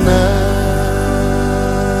in the night.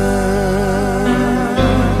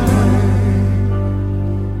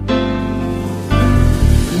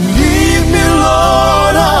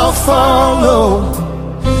 Follow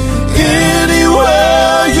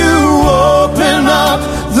anywhere you open up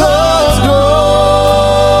the door.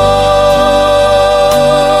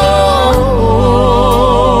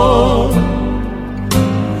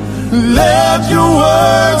 Let your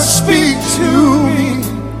words speak to me.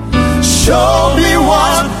 Show me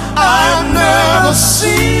what I've never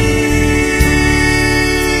seen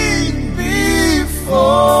before.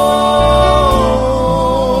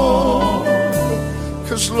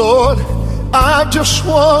 'Cause Lord, I just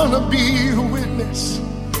want to be a witness.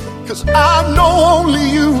 'Cause I know only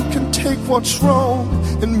you can take what's wrong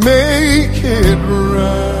and make it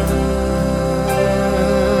right.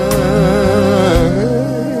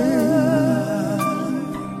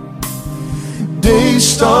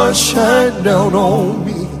 Daystar, shine down on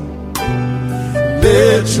me.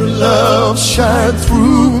 Let your love shine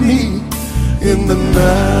through me in the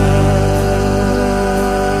night.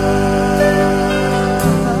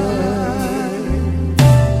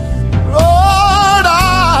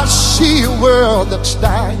 World that's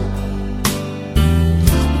dying,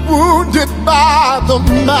 wounded by the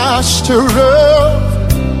master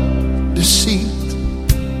of deceit.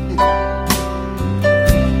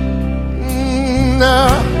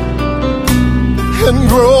 And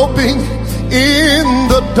groping in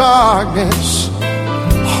the darkness,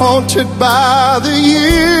 haunted by the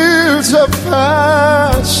years of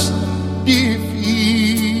past defeat.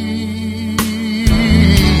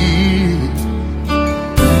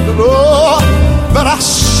 Oh, but I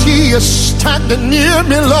see you standing near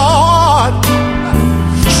me, Lord,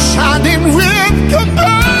 shining with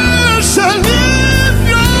compassion in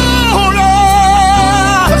your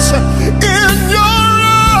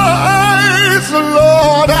eyes,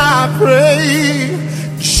 Lord, I pray,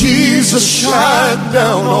 Jesus, shine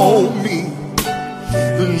down on me.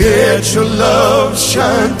 Let your love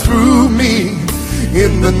shine through me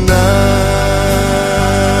in the night.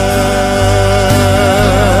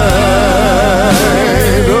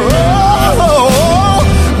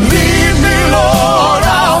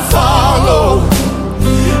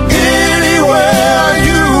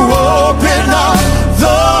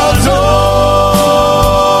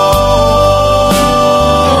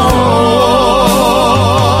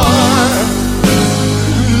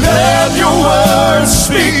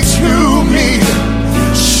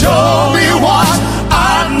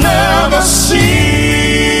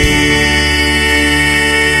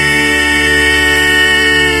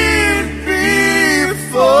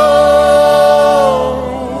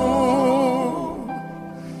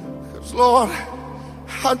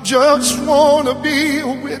 I just want to be a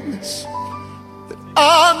witness.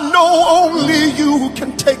 I know only you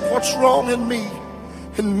can take what's wrong in me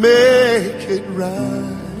and make it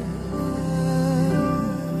right.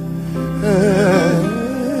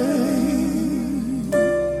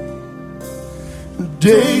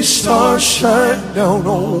 Day stars shine down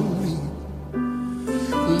on me.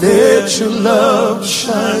 Let your love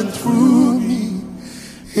shine through me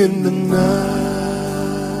in the night.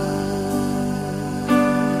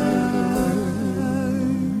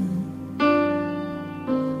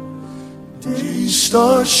 Day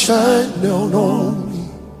stars shine down on me.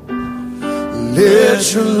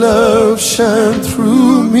 Let your love shine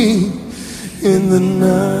through me in the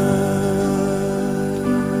night.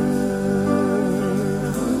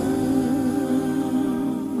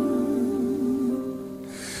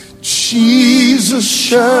 Jesus,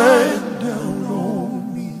 shine down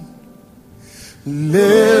on me.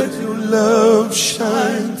 Let your love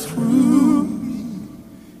shine through me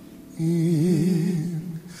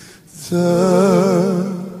in the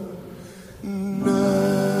night.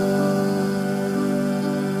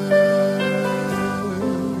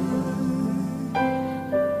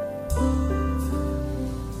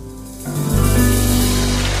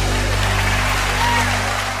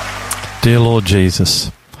 Dear Lord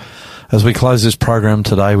Jesus, as we close this program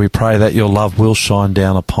today, we pray that your love will shine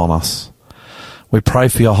down upon us. We pray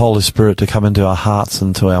for your Holy Spirit to come into our hearts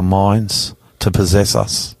and to our minds, to possess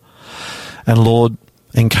us. And Lord,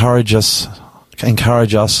 encourage us,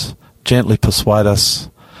 gently persuade us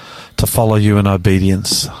to follow you in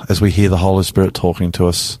obedience as we hear the Holy Spirit talking to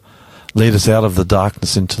us. Lead us out of the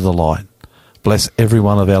darkness into the light. Bless every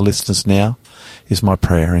one of our listeners now, is my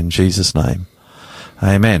prayer in Jesus' name.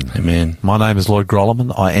 Amen. Amen. My name is Lloyd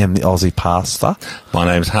Grolleman. I am the Aussie pastor. My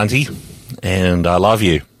name's Hunty, and I love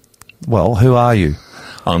you. Well, who are you?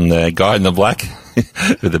 I'm the guy in the black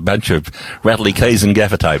with a bunch of rattly keys and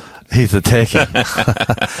gaffer tape. He's the techie.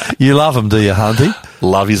 You love him, do you, Hunty?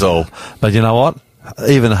 Love is all. But you know what?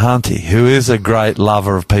 Even Hunty, who is a great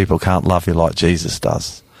lover of people, can't love you like Jesus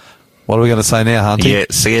does. What are we going to say now, Hunty? Yeah,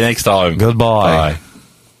 see you next time. Goodbye. Bye.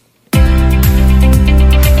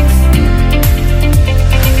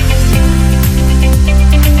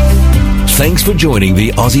 Thanks for joining the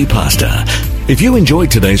Aussie Pastor. If you enjoyed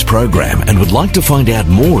today's program and would like to find out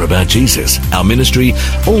more about Jesus, our ministry,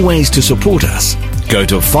 or ways to support us, go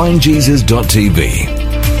to findjesus.tv.